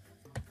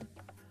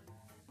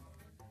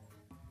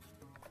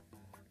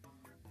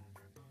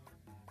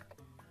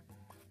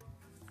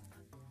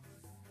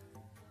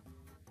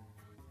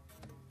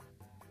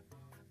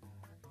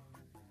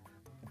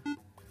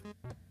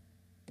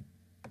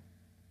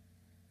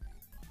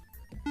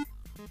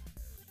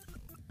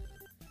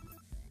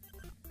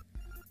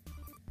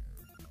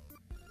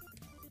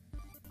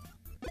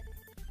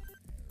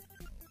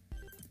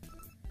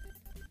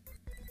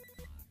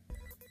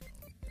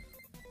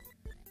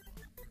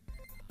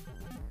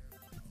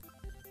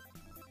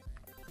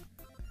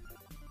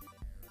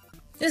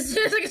 This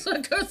feels like it's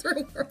gonna go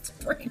through World's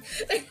brain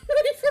like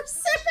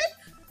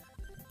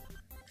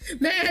 24/7.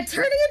 Man,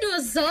 turning into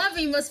a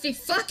zombie must be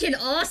fucking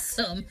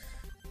awesome.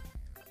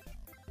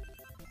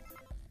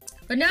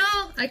 But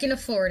now I can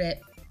afford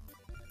it.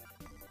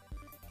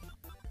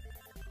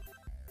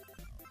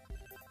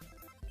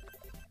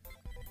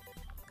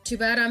 Too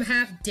bad I'm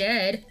half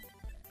dead.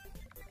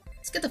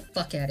 Let's get the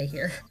fuck out of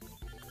here.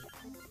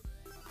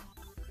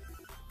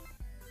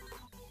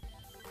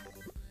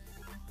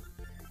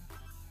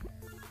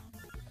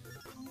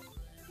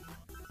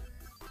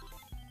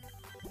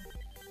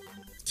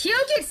 Kyo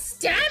gets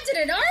stabbed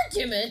in an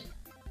argument?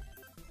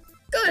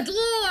 Good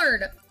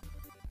lord!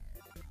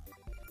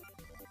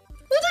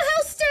 Who the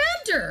hell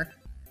stabbed her?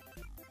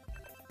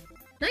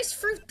 Nice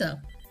fruit,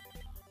 though.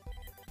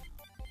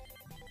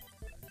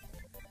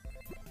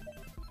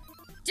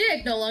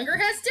 Jig no longer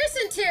has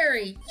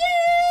dysentery!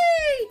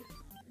 Yay!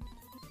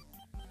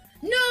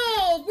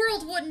 No!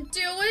 World wouldn't do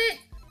it!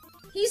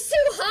 He's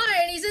too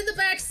high and he's in the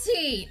back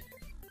seat!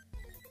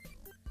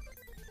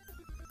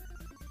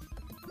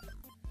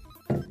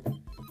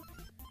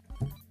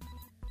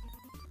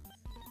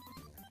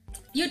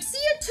 You'd see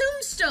a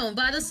tombstone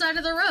by the side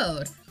of the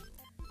road.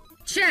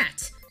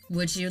 Chat,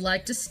 would you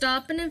like to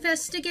stop and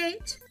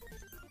investigate?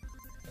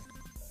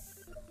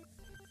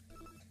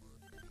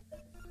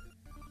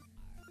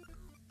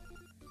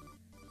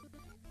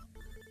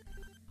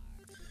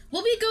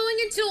 We'll be going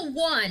until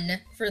 1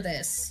 for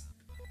this.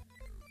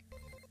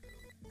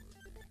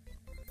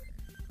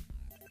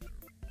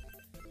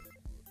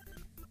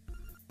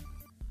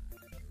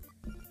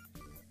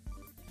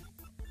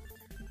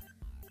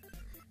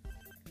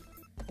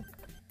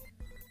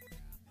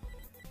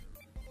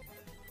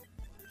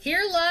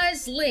 Here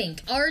lies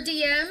Link,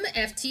 RDM,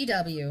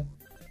 FTW.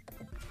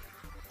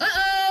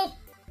 Uh-oh!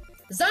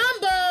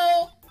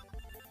 Zombo!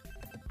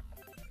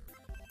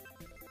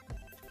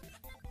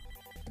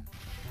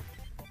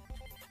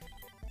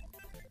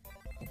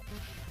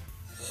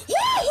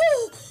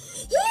 Oh!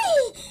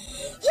 Oh!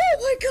 Oh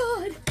my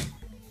god!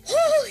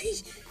 Holy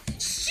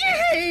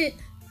shit!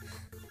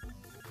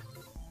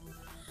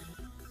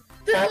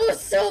 That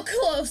was so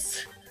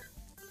close!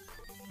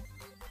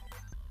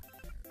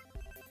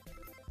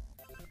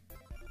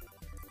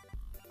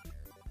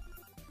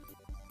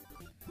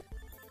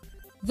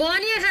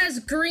 Vanya has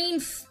green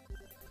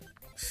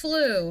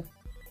flu.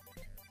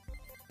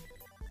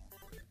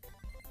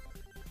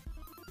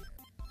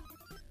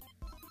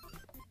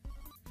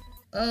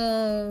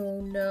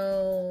 Oh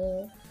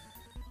no.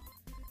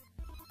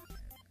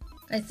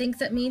 I think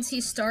that means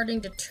he's starting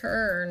to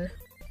turn.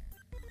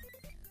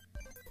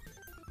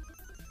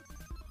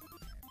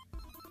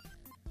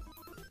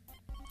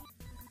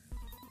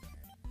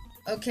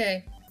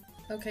 Okay.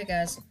 Okay,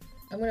 guys.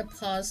 I'm gonna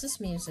pause this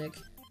music.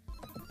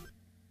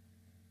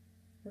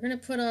 We're gonna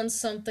put on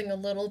something a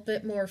little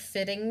bit more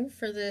fitting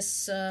for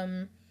this,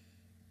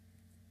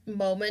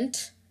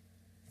 moment.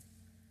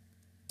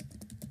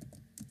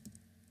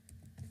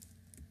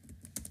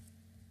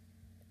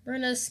 We're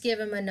gonna just give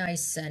him a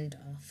nice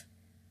send-off.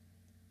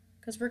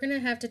 Because we're gonna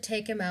have to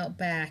take him out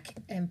back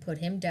and put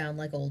him down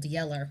like Old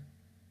Yeller.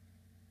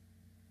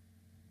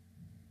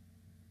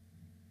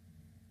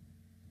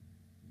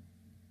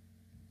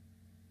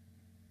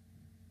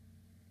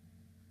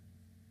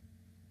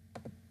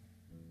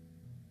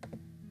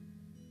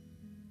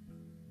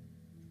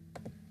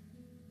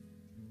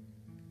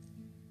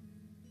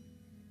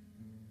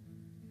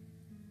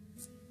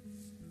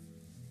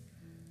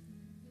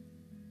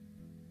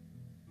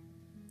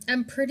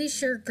 I'm pretty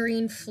sure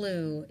green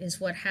flu is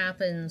what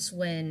happens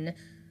when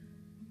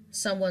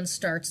someone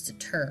starts to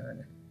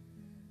turn.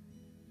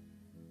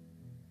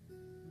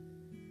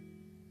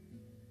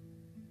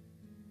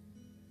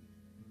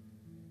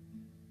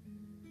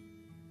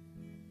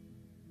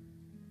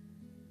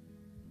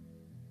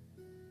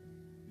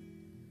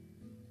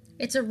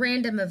 It's a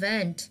random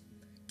event.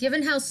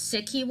 Given how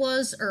sick he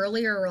was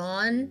earlier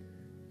on,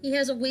 he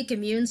has a weak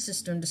immune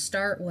system to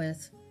start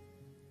with.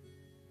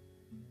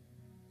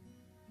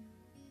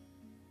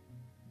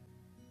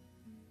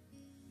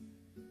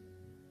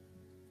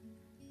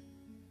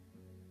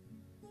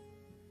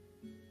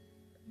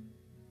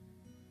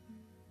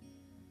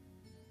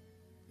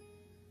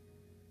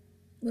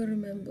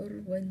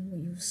 Remember when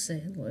you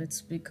said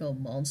let's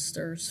become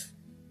monsters?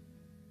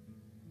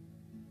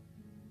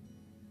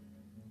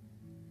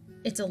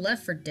 It's a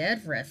Left 4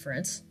 Dead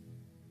reference.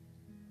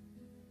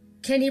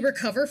 Can he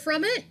recover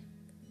from it?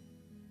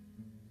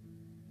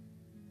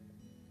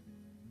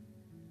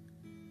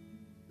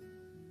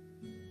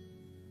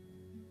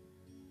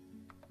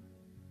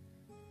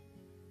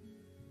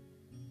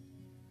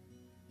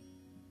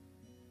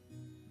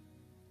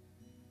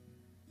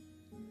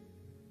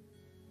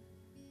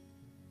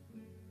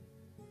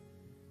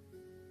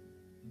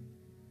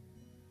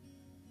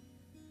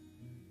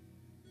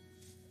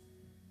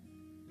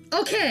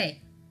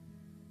 Okay.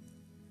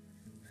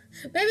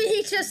 Maybe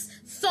he just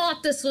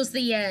thought this was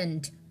the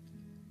end.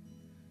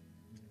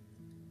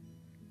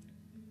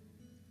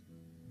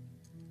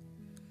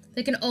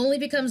 They can only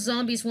become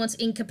zombies once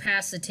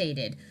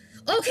incapacitated.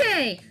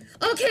 Okay!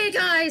 Okay,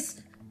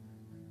 guys!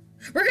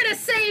 We're gonna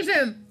save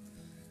him!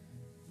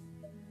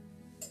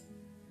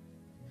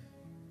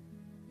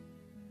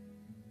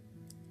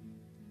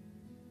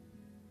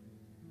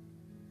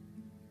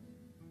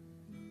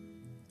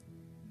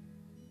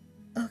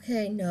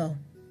 Okay, no.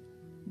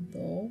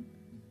 No.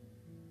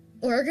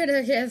 We're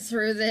gonna get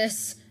through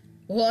this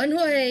one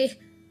way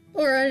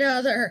or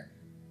another.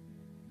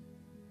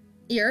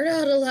 You're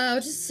not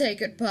allowed to say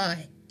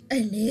goodbye,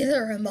 and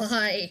neither am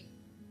I.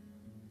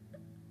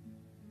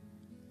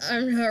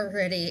 I'm not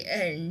ready,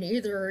 and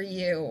neither are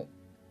you.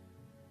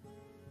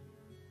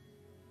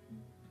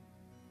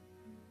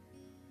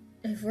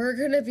 If we're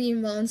gonna be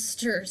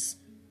monsters,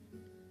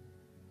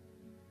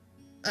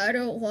 I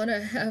don't want to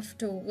have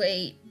to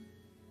wait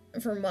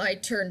for my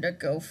turn to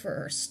go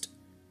first.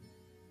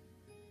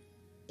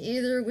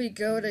 Either we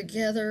go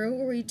together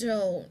or we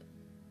don't.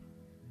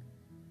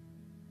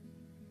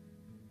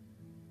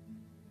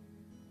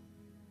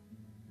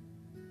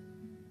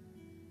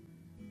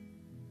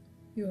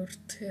 You're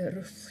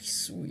terribly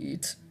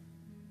sweet.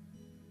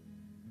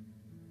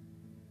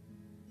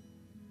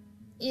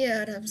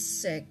 Yeah, and I'm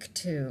sick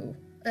too.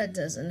 That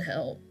doesn't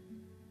help.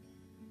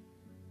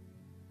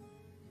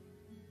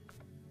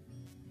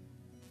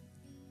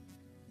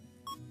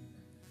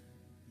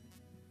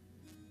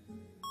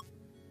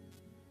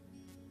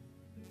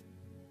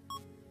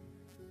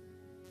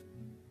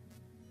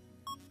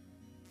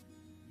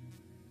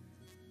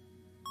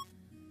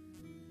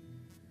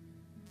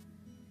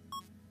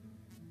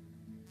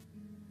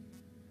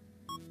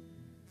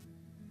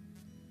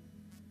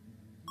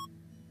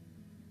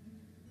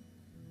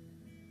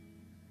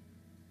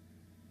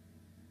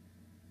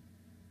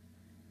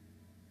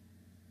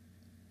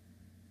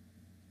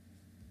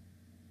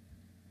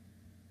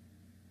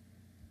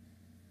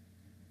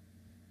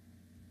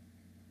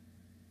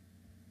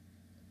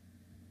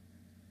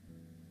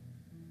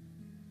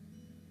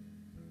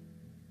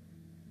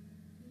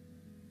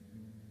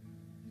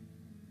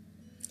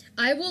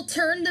 I will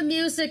turn the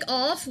music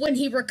off when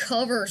he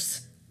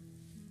recovers.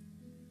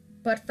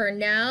 But for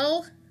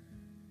now...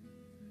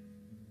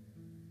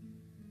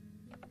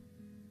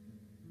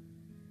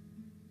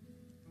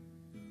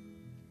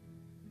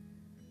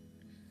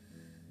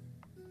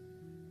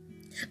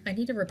 I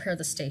need to repair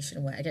the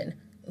station wagon.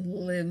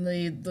 Let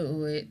me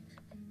do it.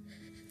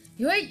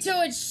 You ain't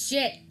doing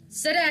shit!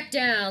 Sit back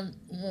down!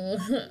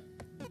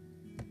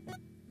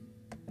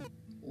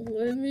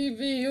 Let me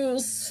be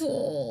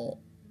useful.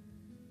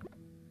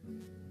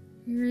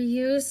 You're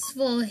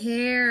useful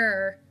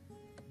here.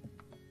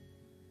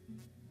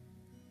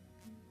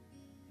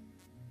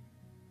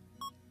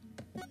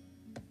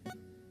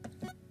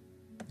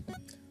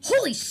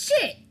 Holy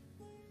shit!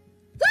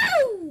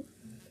 Woo!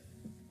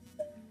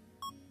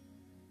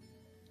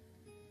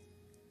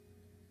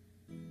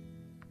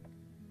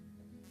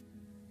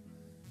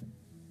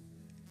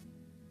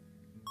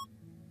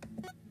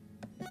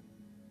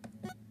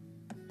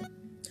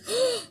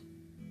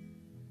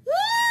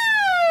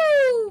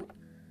 Woo!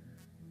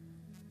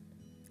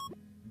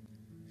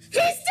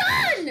 He's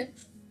done!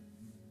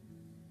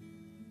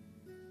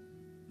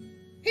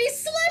 He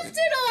slipped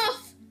it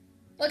off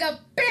like a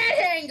bad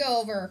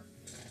hangover.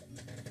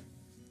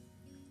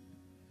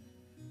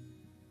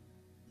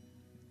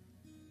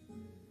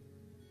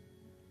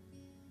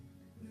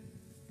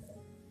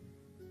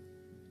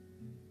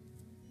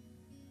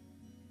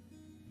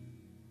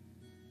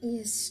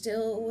 You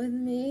still with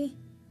me?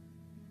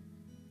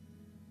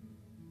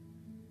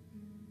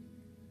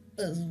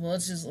 As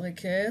much as I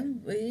can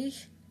be.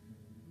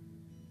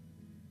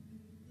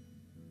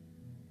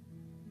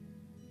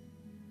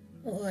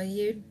 Well,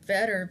 you'd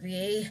better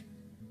be.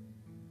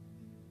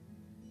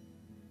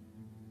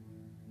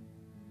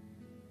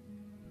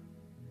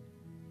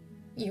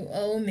 You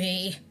owe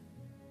me.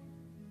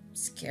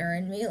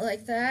 Scaring me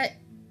like that?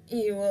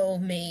 You owe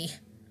me.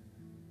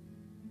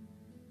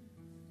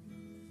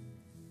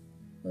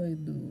 I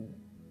do.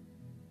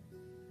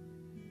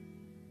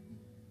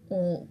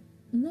 Oh,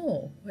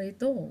 no, I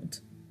don't.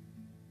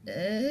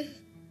 Eh?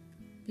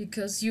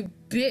 Because you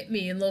bit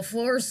me in the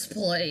first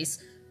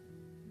place.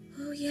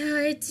 Oh, yeah,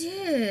 I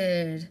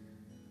did.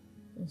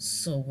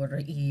 So we're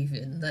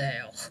even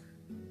now.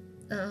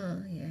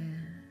 Oh, yeah.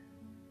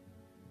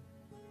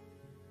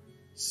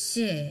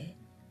 Shit.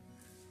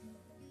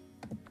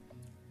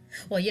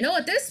 Well, you know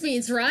what this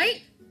means,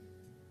 right?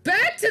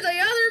 Back to the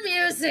other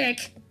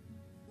music!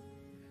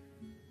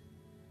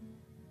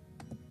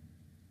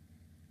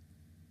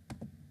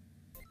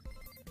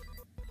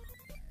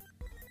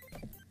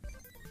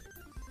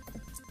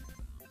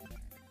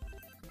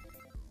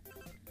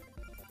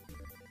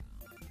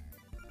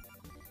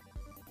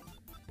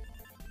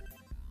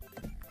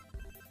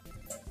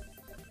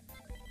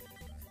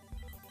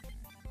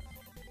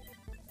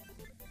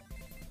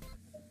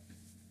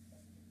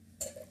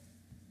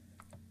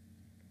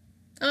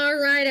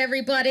 Alright,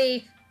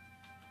 everybody.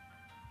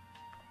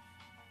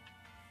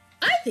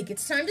 I think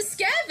it's time to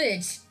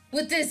scavenge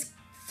with this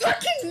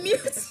fucking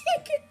music.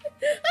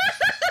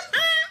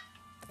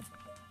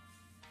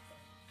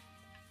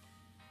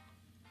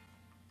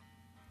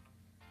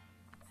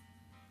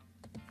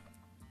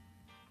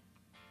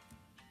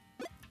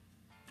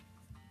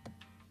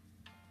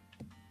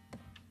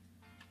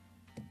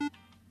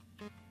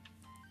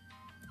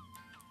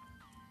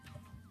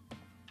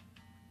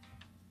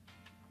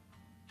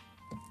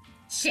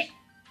 Shit.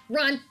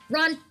 Run,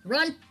 run,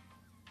 run.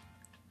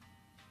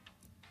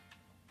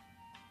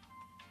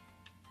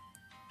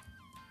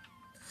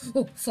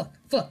 Oh, fuck,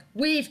 fuck.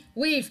 Weave,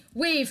 weave,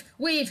 weave,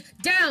 weave.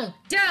 Down,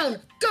 down.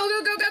 Go,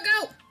 go, go, go,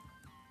 go.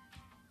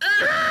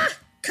 Ah!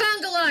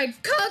 Conga line,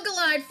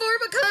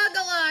 form a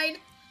conga line.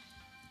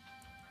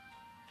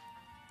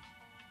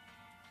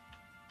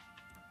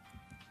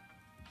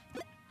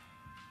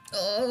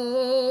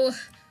 Oh.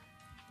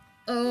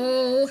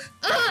 Oh.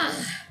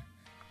 Ah!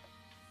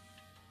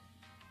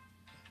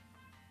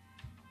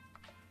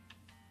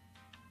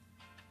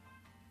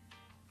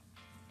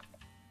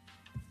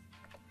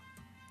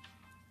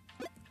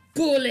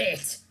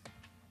 Bullet!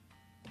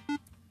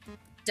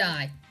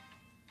 Die.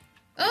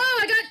 Oh,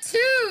 I got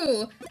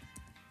 2!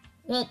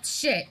 Well,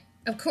 shit.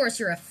 Of course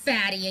you're a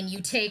fatty and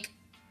you take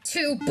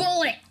 2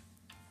 bullet!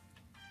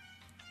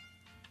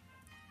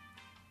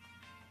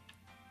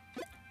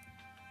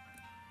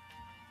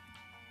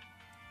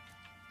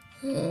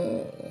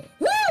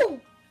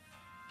 Woo!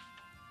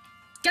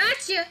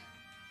 Gotcha!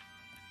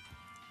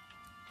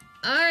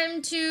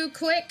 I'm too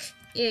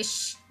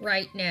quick-ish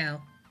right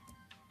now.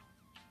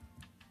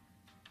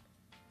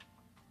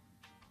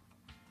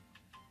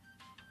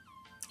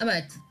 I'm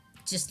gonna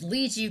just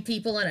lead you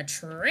people on a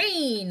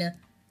train.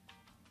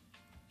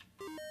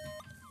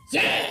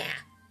 Yeah!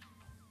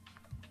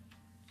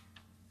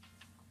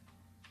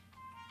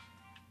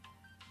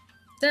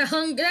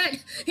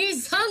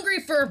 He's hungry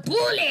for a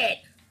bullet!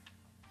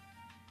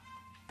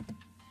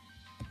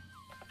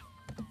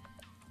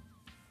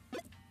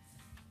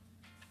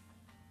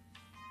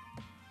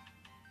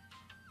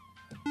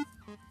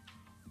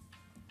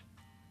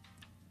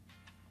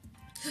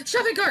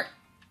 Shopping cart!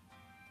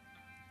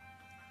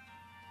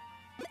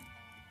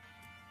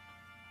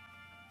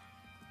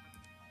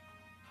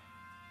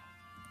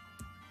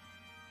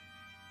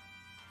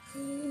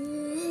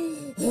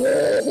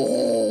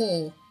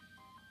 Oh.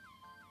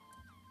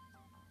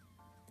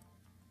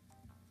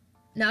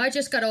 Now I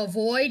just gotta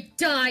avoid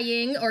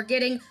dying or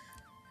getting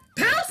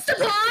pounced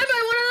upon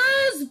by one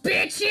of those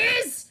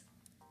bitches!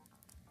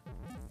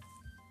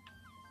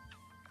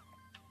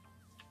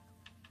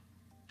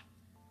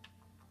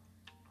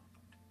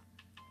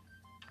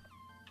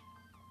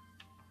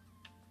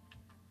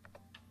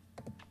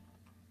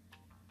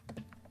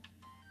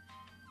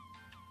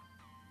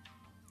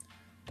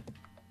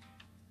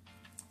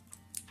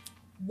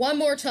 One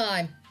more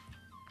time.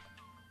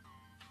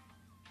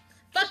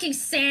 Fucking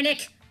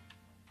Sanic!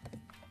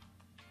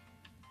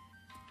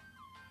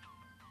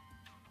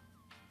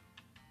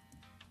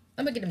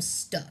 I'm gonna get him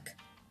stuck.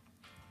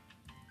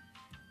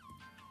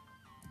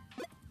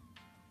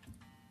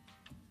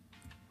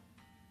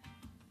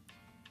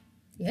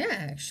 Yeah,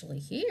 actually,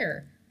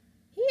 here.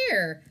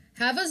 Here,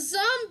 have a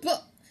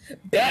zombo-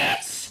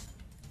 BITCH!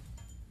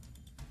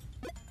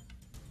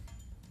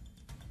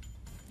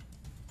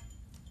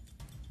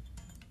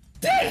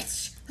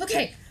 Bitch!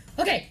 Okay,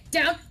 okay,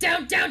 down,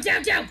 down, down,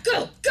 down, down!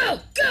 Go, go,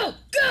 go,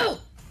 go!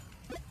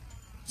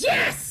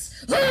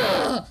 Yes!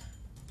 Oh!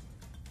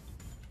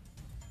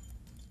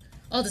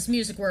 Oh, this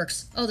music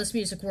works. Oh, this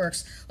music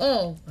works.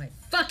 Oh, my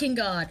fucking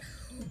god.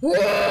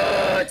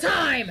 Whoa,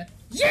 time!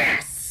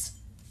 Yes!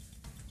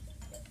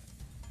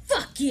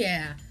 Fuck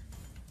yeah!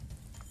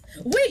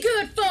 We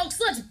good, folks!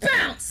 Let's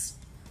bounce!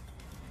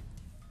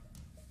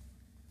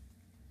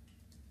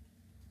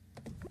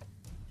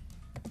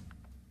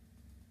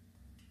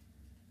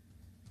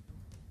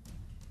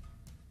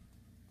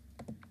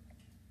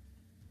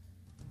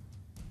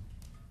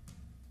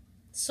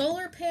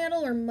 Solar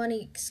panel or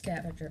money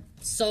scavenger?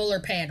 Solar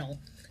panel.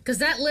 Because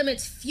that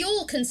limits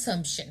fuel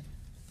consumption.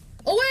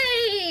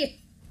 Away!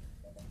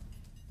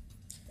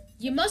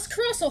 You must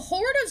cross a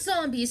horde of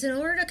zombies in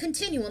order to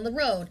continue on the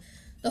road.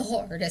 The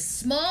horde is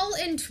small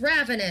and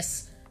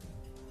ravenous.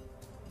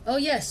 Oh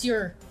yes,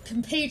 your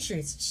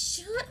compatriots.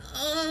 Shut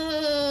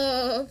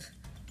up!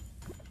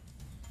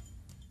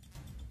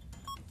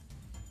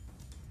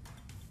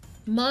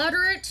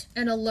 Moderate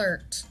and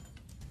alert.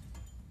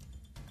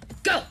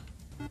 Go!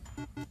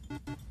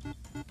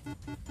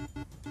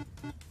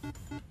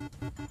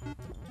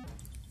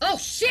 Oh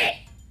shit!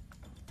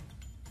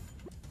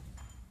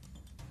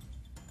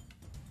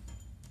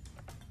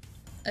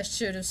 I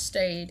should have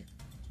stayed.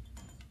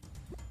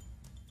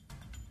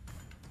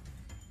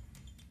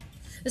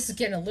 This is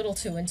getting a little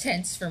too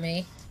intense for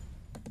me.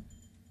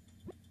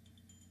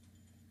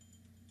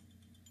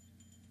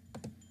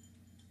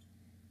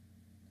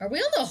 Are we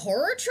on the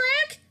horror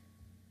track?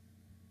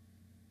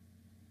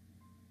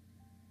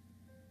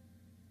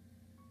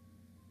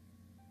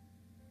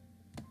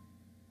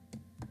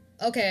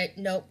 Okay,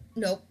 nope.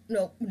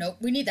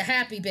 We need the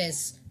happy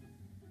biz.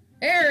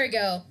 There we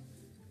go.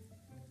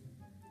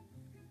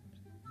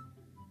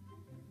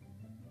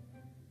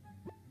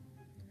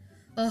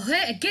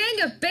 A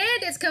gang of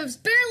bandits comes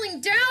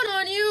barreling down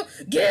on you!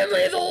 Give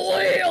me the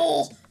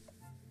wheel!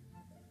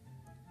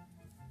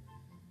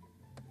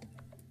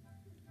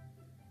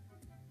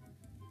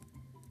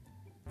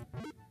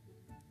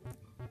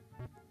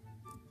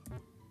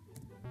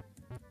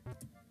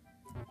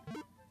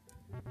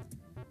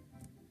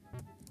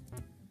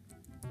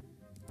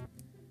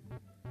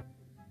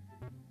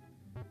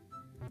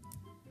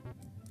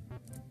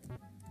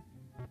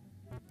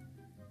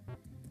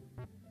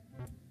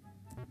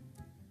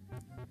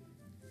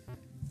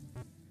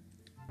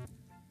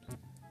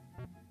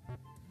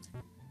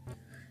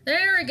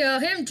 There we go,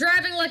 him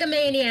driving like a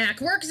maniac.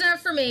 Works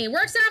out for me,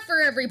 works out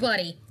for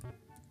everybody.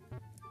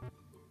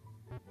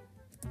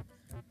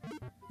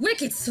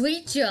 Wicked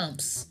sweet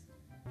jumps.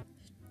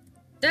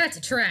 That's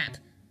a trap.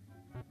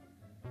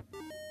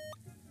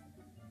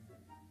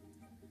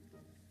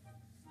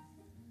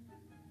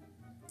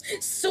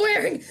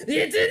 Swearing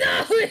you did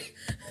not.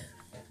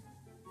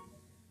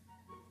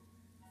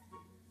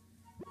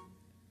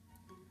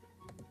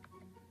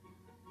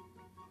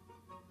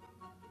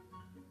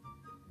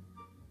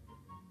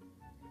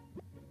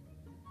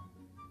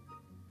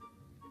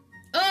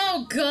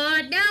 Oh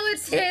god, now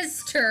it's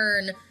his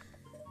turn.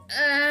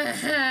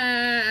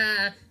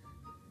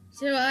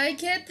 Do I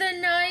get the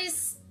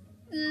nice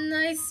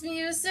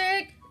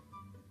music?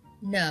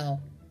 No.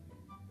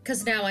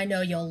 'Cause now I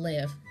know you'll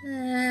live.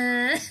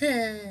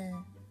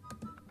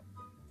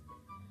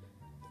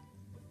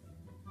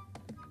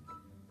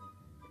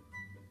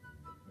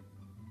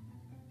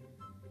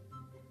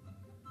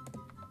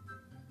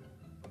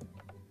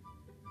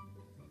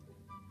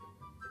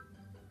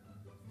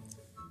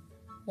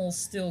 I'll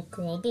still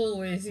cuddle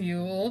with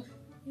you.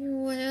 You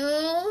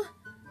will?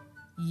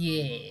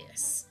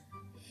 Yes.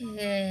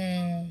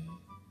 Hey.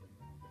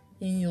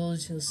 And you'll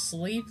just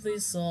sleep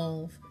this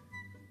off.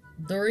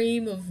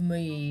 Dream of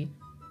me.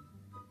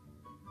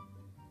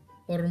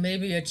 Or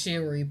maybe a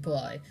cherry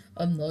pie.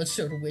 I'm not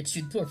sure which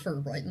you'd prefer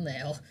right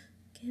now.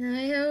 Can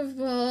I have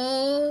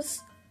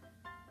both?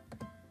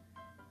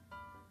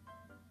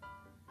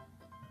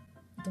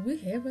 Do we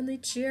have any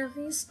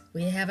cherries?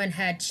 We haven't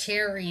had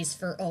cherries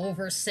for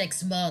over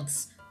 6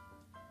 months.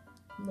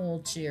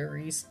 No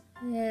cherries.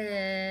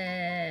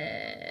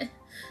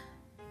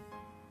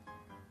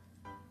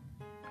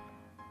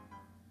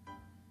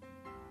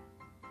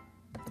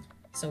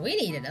 So we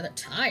need another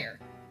tire.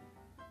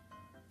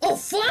 Oh,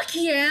 fuck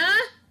yeah!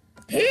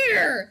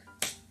 Here!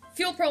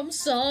 Fuel problem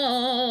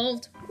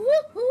solved.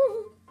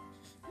 Woohoo!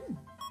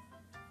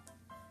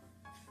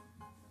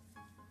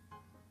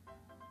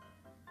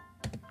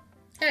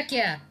 Heck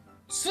yeah.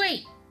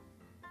 Sweet!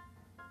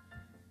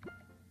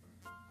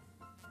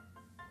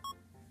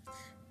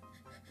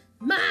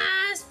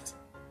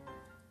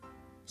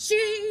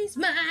 She's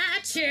my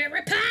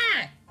cherry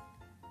pie!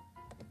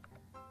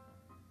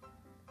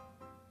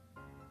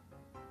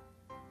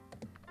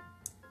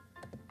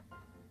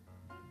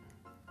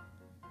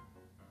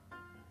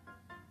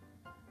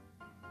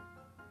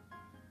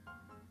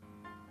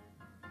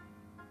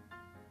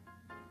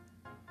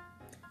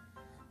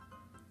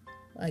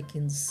 I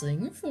can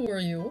sing for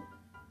you.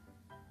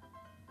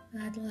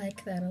 I'd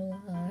like that a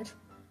lot.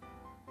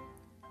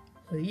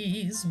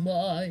 Please,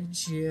 my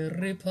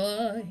cherry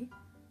pie,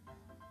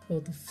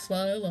 put a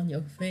smile on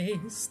your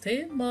face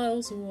 10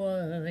 miles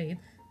wide.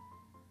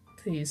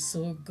 Tastes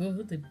so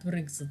good it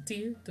brings a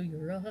tear to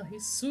your eye,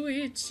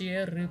 sweet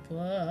cherry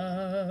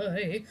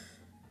pie.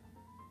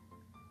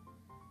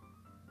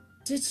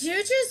 Did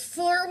you just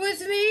flirt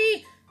with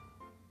me?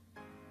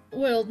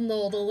 Well,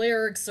 no, the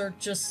lyrics are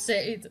just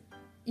said.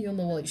 You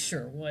know what?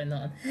 Sure, why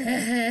not?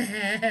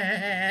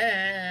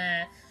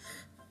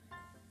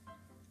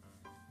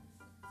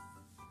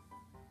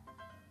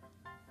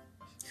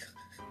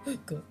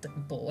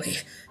 Good boy.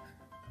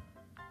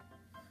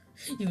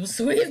 You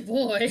sweet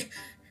boy.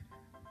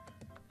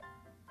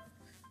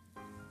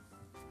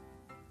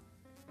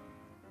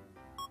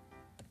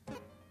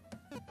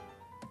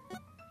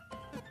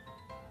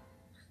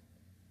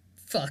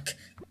 Fuck.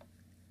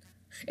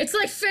 It's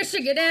like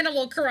fishing in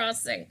Animal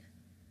Crossing.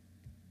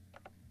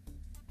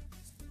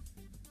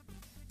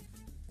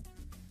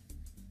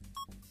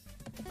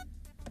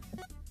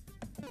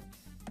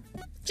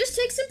 Just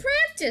take some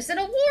practice and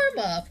a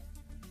warm-up.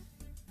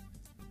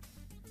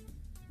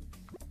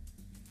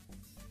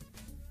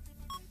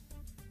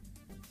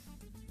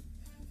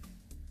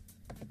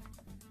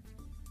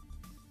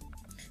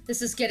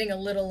 This is getting a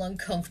little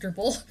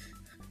uncomfortable.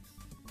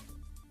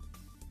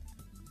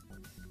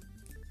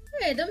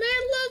 Hey, the man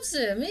loves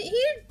him.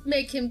 He'd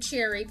make him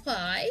cherry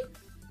pie.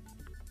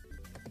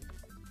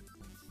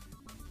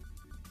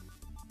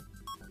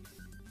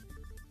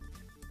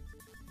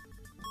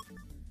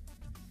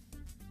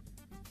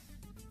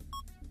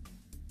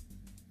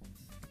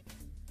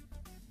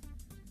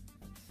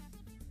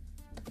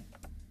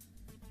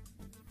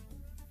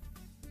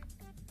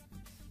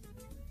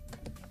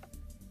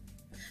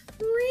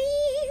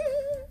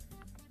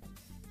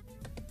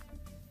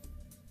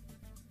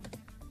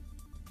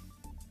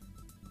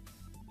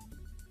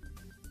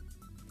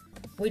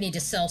 We need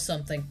to sell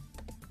something.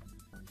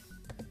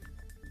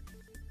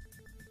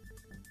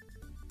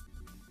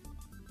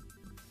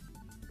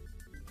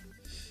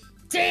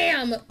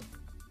 Damn!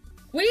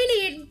 We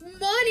need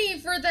money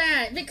for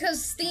that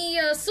because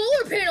the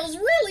solar panel's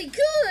really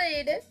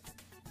good!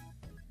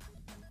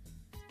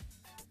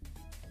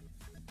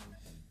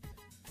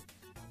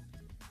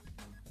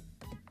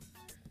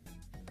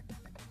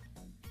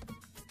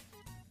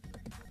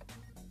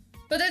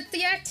 But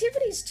the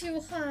activity's too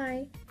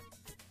high.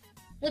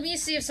 Let me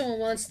see if someone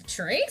wants to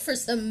trade for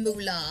some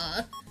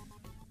moolah.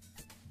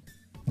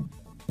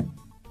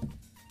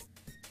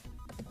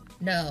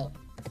 No.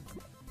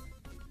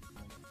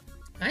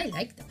 I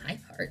like the pie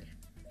part.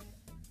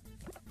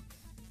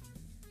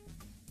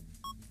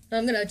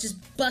 I'm gonna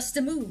just bust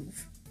a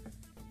move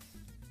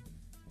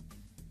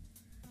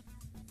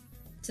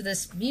to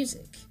this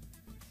music.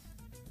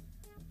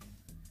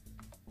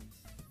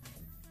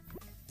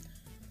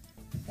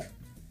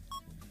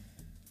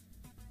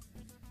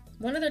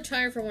 One other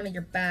tire for one of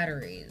your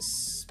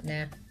batteries.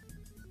 Nah.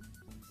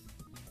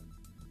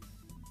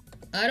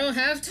 I don't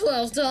have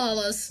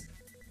 $12.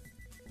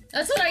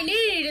 That's what I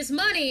need is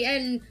money,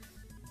 and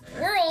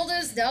world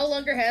is no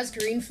longer has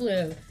green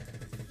flu.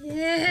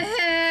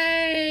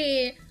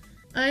 Yay!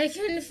 I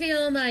can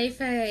feel my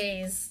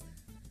face.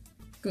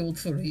 Good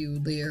for you,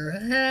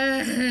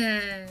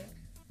 dear.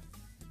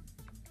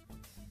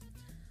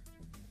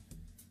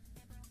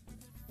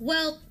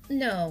 Well,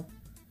 no.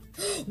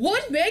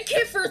 One med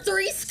kit for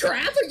 3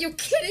 scrap? Are you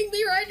kidding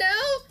me right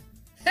now?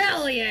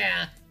 Hell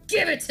yeah!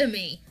 Give it to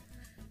me!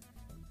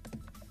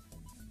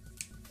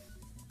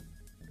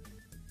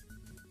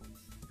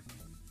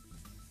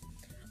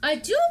 I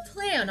do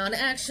plan on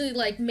actually,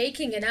 like,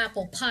 making an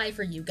apple pie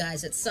for you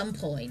guys at some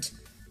point.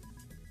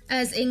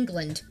 As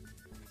England.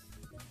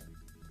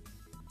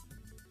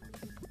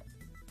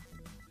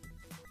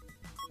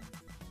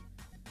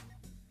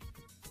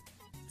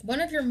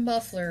 One of your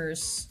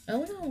mufflers.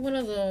 Oh no, one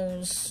of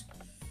those.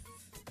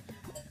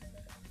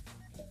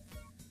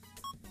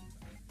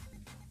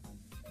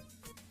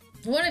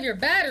 One of your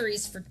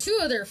batteries for 2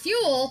 of their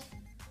fuel.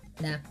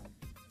 Nah.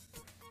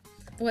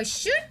 Boy,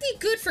 should be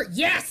good for—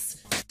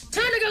 Yes!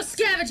 Time to go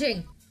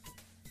scavenging!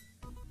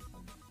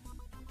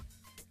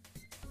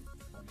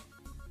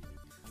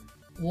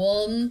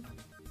 One,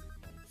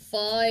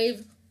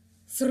 5,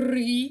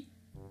 3.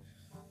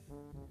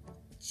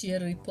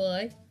 Cherry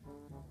pie.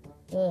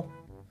 Oh.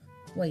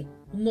 Wait,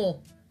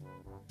 no.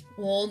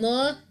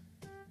 Hana?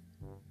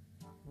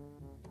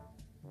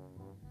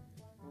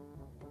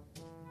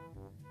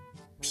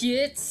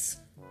 Pits?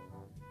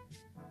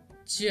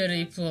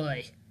 Cherry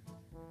pie.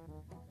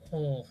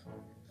 Oh.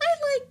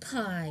 I like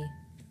pie.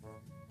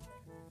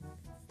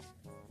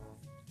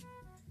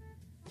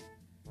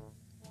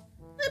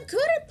 I'm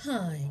good at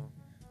pie.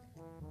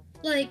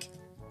 Like,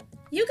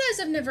 you guys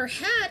have never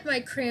had my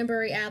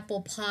cranberry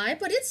apple pie,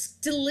 but it's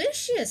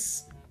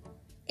delicious.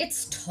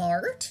 It's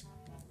tart.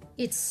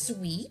 It's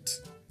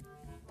sweet.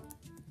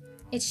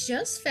 It's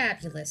just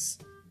fabulous.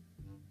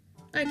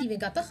 I've even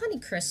got the honey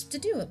crisp to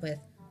do it with.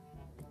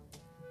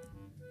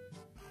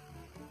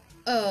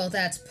 Oh,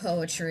 that's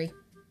poetry.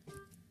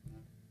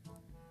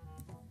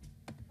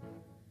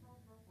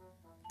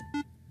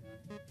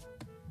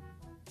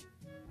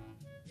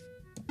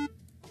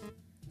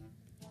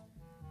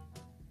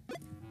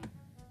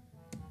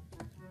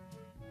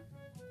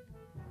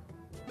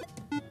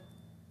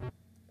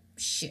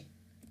 Shit.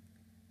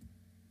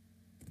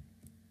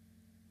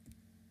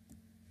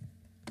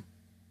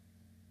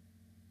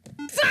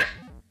 Fuck!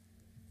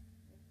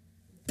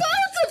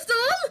 Both of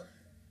them?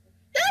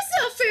 That's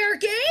not fair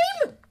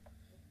game!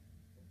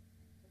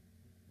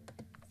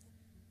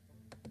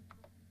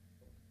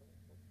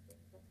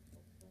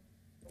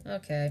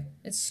 Okay,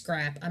 it's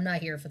scrap. I'm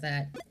not here for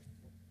that.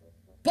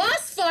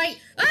 Boss fight!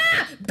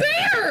 Ah!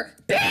 Bear!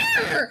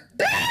 Bear!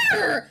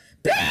 Bear!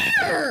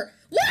 Bear!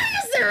 Why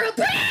is there a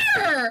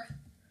bear?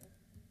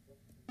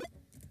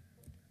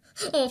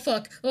 Oh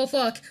fuck, oh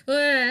fuck.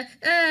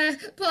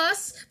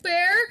 Bus,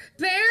 bear,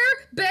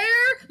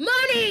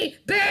 money,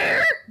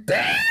 bear!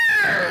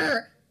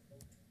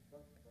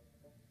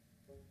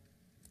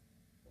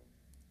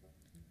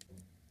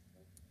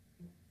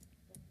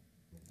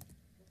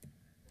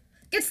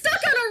 Get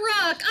stuck on a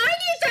rock! I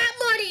need that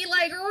money,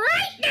 like,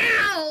 right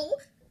now!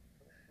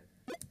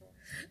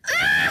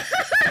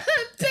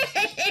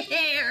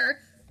 Bear!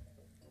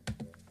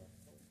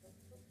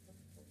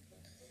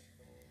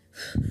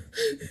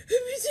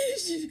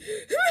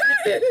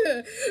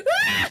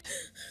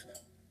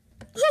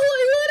 All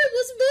I wanted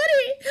was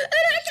money,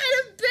 and I got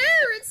a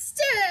bear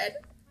instead!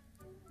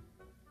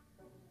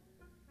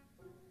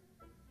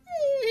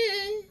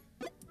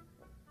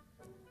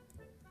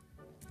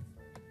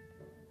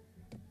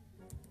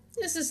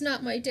 This is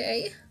not my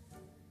day.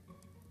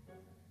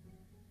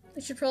 I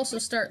should also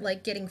start,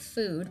 like, getting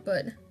food,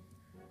 but...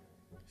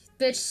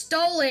 Bitch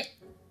stole it!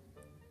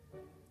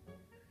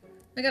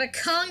 I got a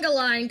conga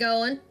line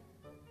going.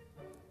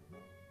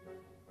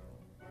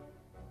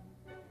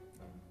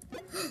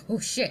 Oh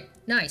shit,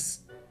 nice.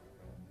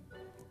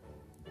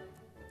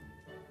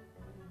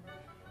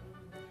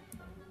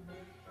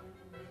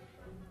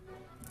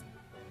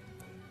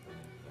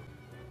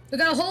 We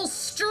got a whole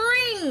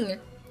string!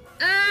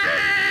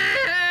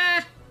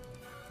 Ah!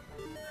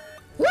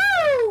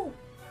 Woo!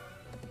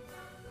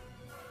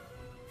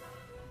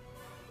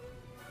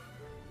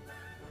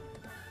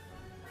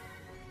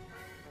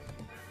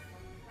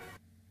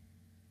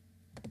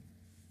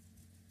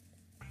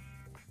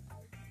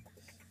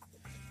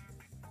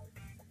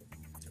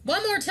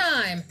 One more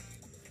time.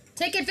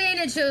 Take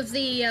advantage of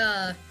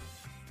the,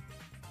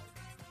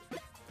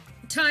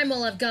 time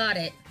while I've got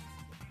it.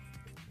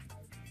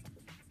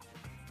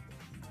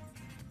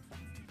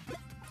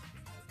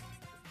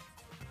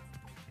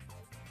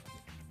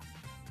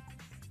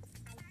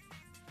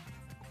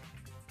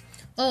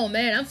 Oh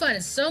man, I'm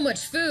finding so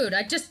much food.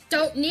 I just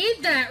don't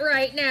need that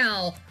right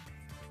now.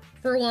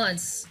 For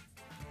once.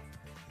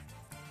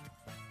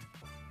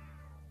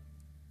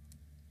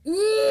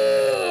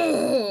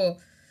 Ooh!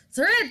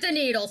 Thread the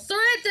needle!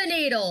 Thread the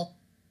needle!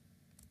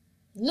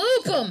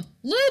 Loop them!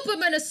 Loop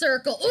them in a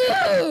circle!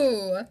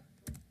 Ooh!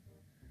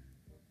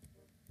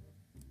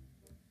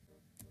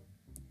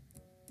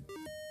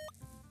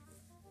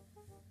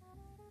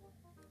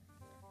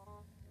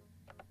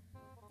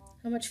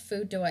 How much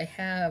food do I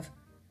have?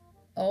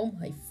 Oh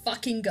my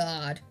fucking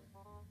god.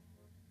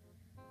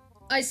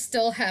 I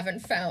still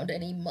haven't found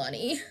any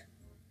money.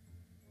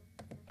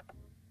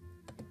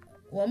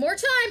 One more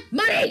time!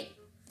 Money!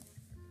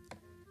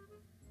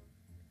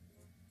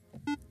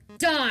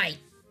 Die!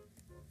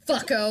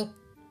 Fucko!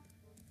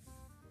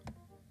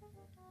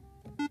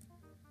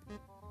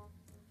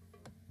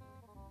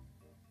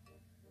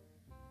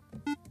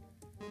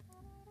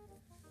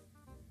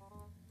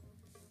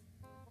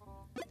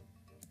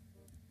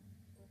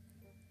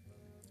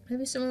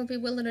 Maybe someone would be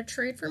willing to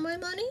trade for my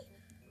money?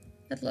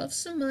 I'd love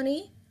some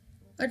money.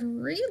 I'd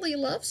really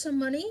love some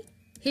money.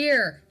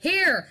 Here!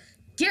 Here!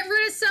 Get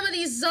rid of some of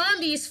these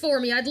zombies for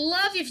me. I'd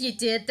love if you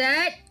did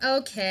that.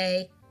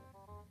 Okay.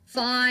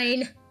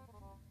 Fine.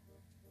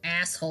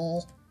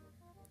 Asshole.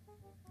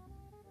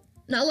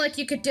 Not like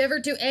you could ever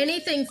do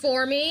anything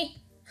for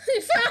me.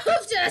 For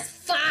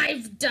just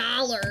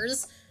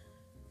 $5.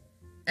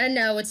 And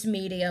now it's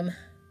medium.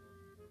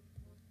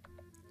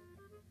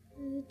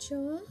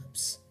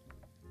 Jobs?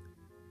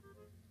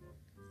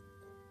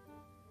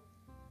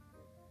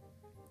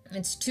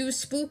 It's too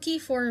spooky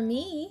for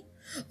me.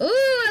 Ooh,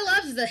 I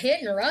love the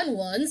hit and run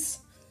ones.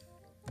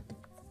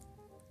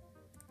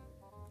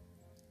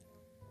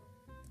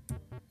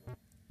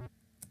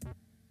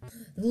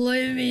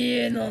 Let me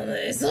in on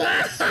this.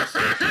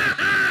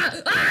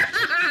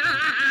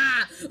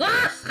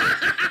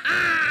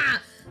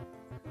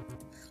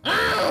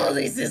 Oh,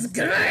 this is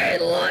great.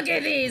 Look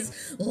at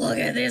these. Look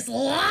at this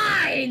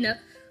line.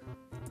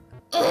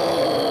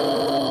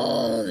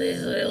 Oh,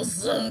 this feels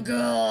so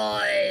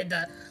good.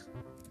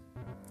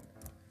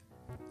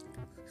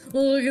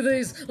 Look at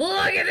these!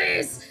 Look at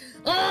these!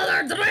 Oh,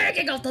 they're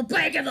dragging off the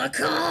back of the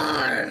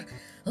car!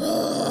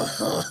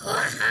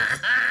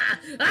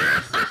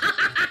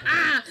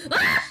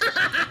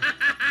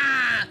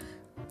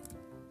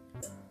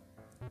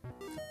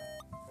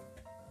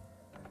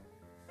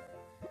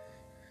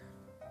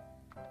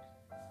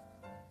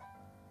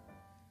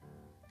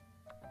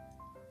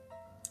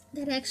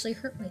 That actually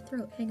hurt my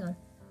throat. Hang on.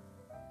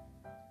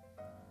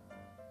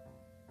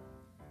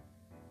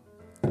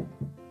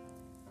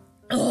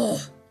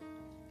 Oh!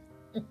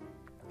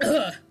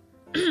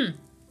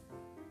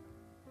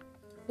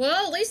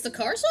 Well, at least the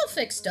car's all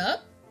fixed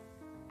up.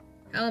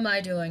 How am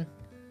I doing?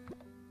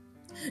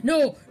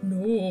 No!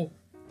 No!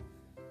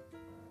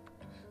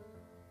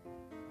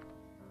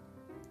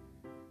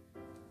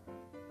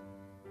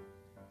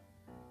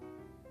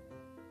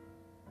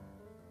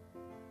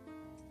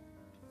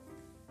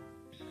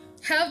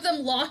 Have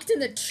them locked in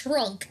the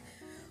trunk.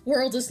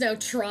 World is now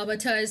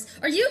traumatized.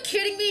 Are you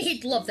kidding me?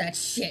 He'd love that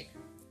shit.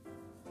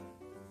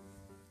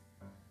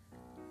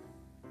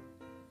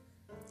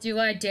 Do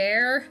I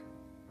dare?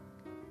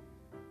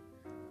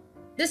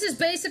 This is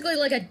basically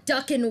like a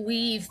duck and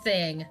weave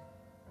thing.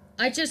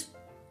 I just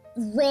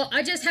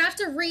have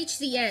to reach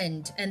the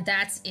end, and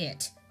that's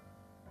it.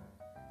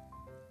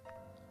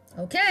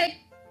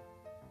 Okay.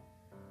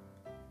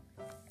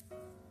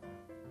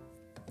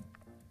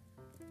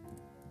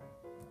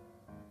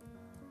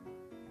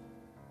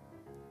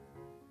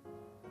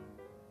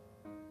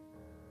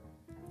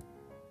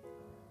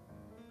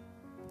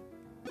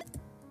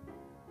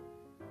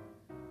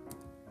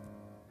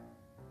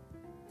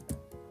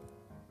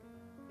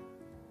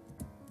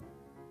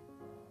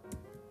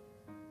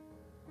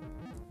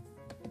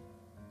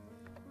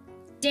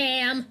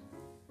 Damn.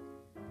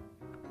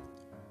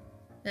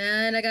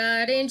 And I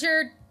got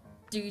injured.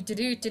 Do.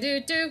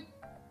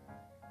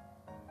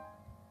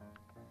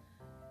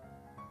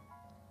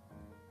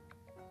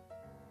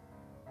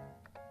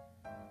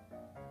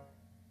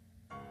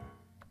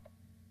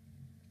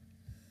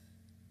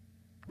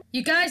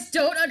 You guys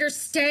don't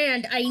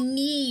understand. I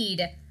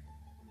need.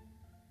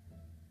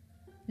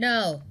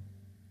 No.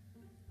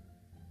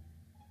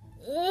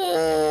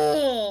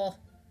 Oh.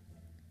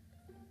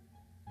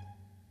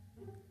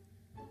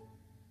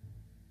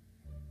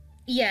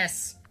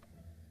 Yes.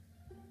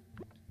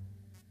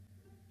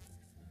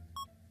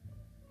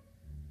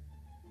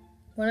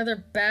 One of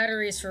their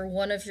batteries for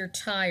one of your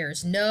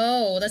tires.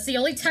 No, that's the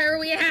only tire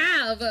we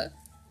have.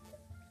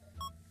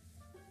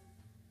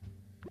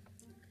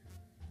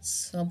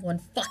 Someone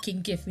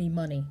fucking give me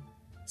money.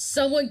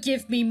 Someone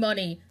give me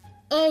money.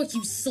 Oh,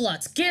 you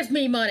sluts, give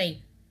me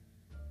money.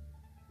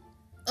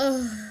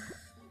 Ugh.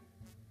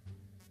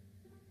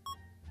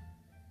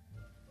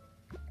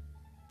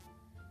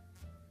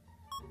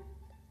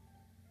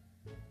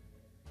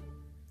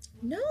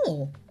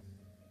 No.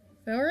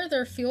 4 of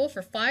their fuel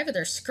for 5 of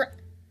their scrap.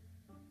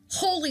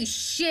 Holy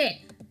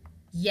shit!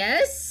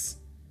 Yes?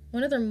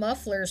 1 of their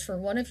mufflers for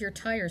 1 of your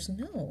tires.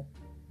 No.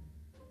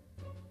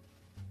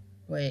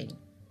 Wait.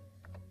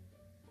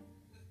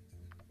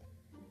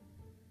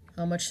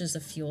 How much is the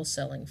fuel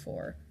selling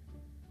for?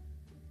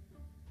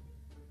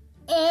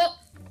 Oh!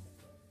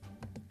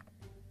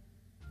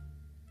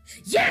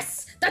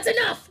 Yes! That's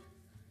enough!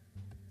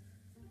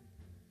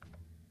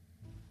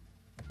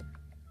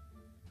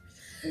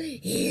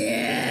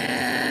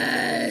 Yes!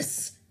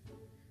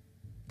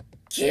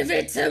 Give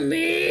it to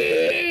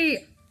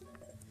me!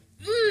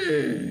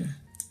 Mmm.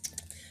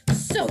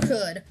 So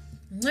good.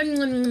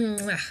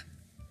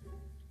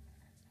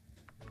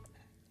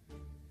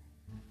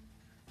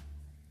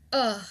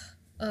 Oh,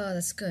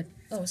 that's good.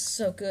 Oh,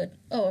 so good.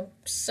 Oh, I'm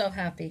so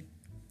happy.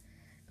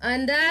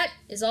 And that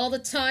is all the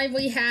time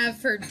we have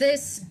for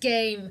this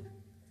game.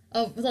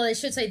 Oh, well, I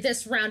should say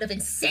this round of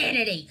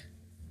insanity.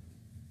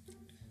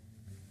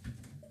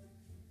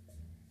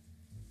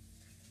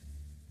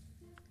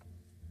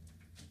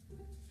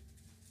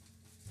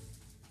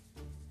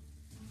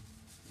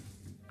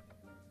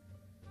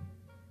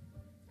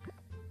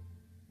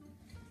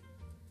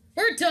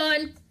 We're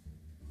done.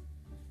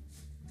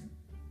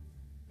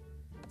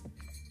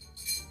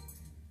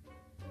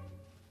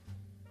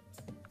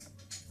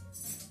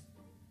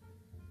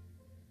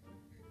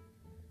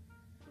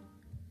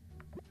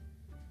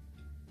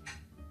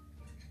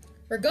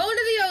 We're going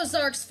to the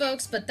Ozarks,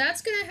 folks, but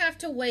that's gonna have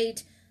to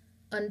wait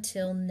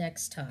until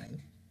next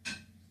time.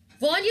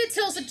 Vanya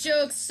tells a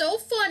joke so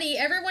funny,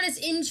 everyone is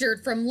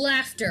injured from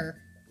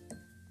laughter.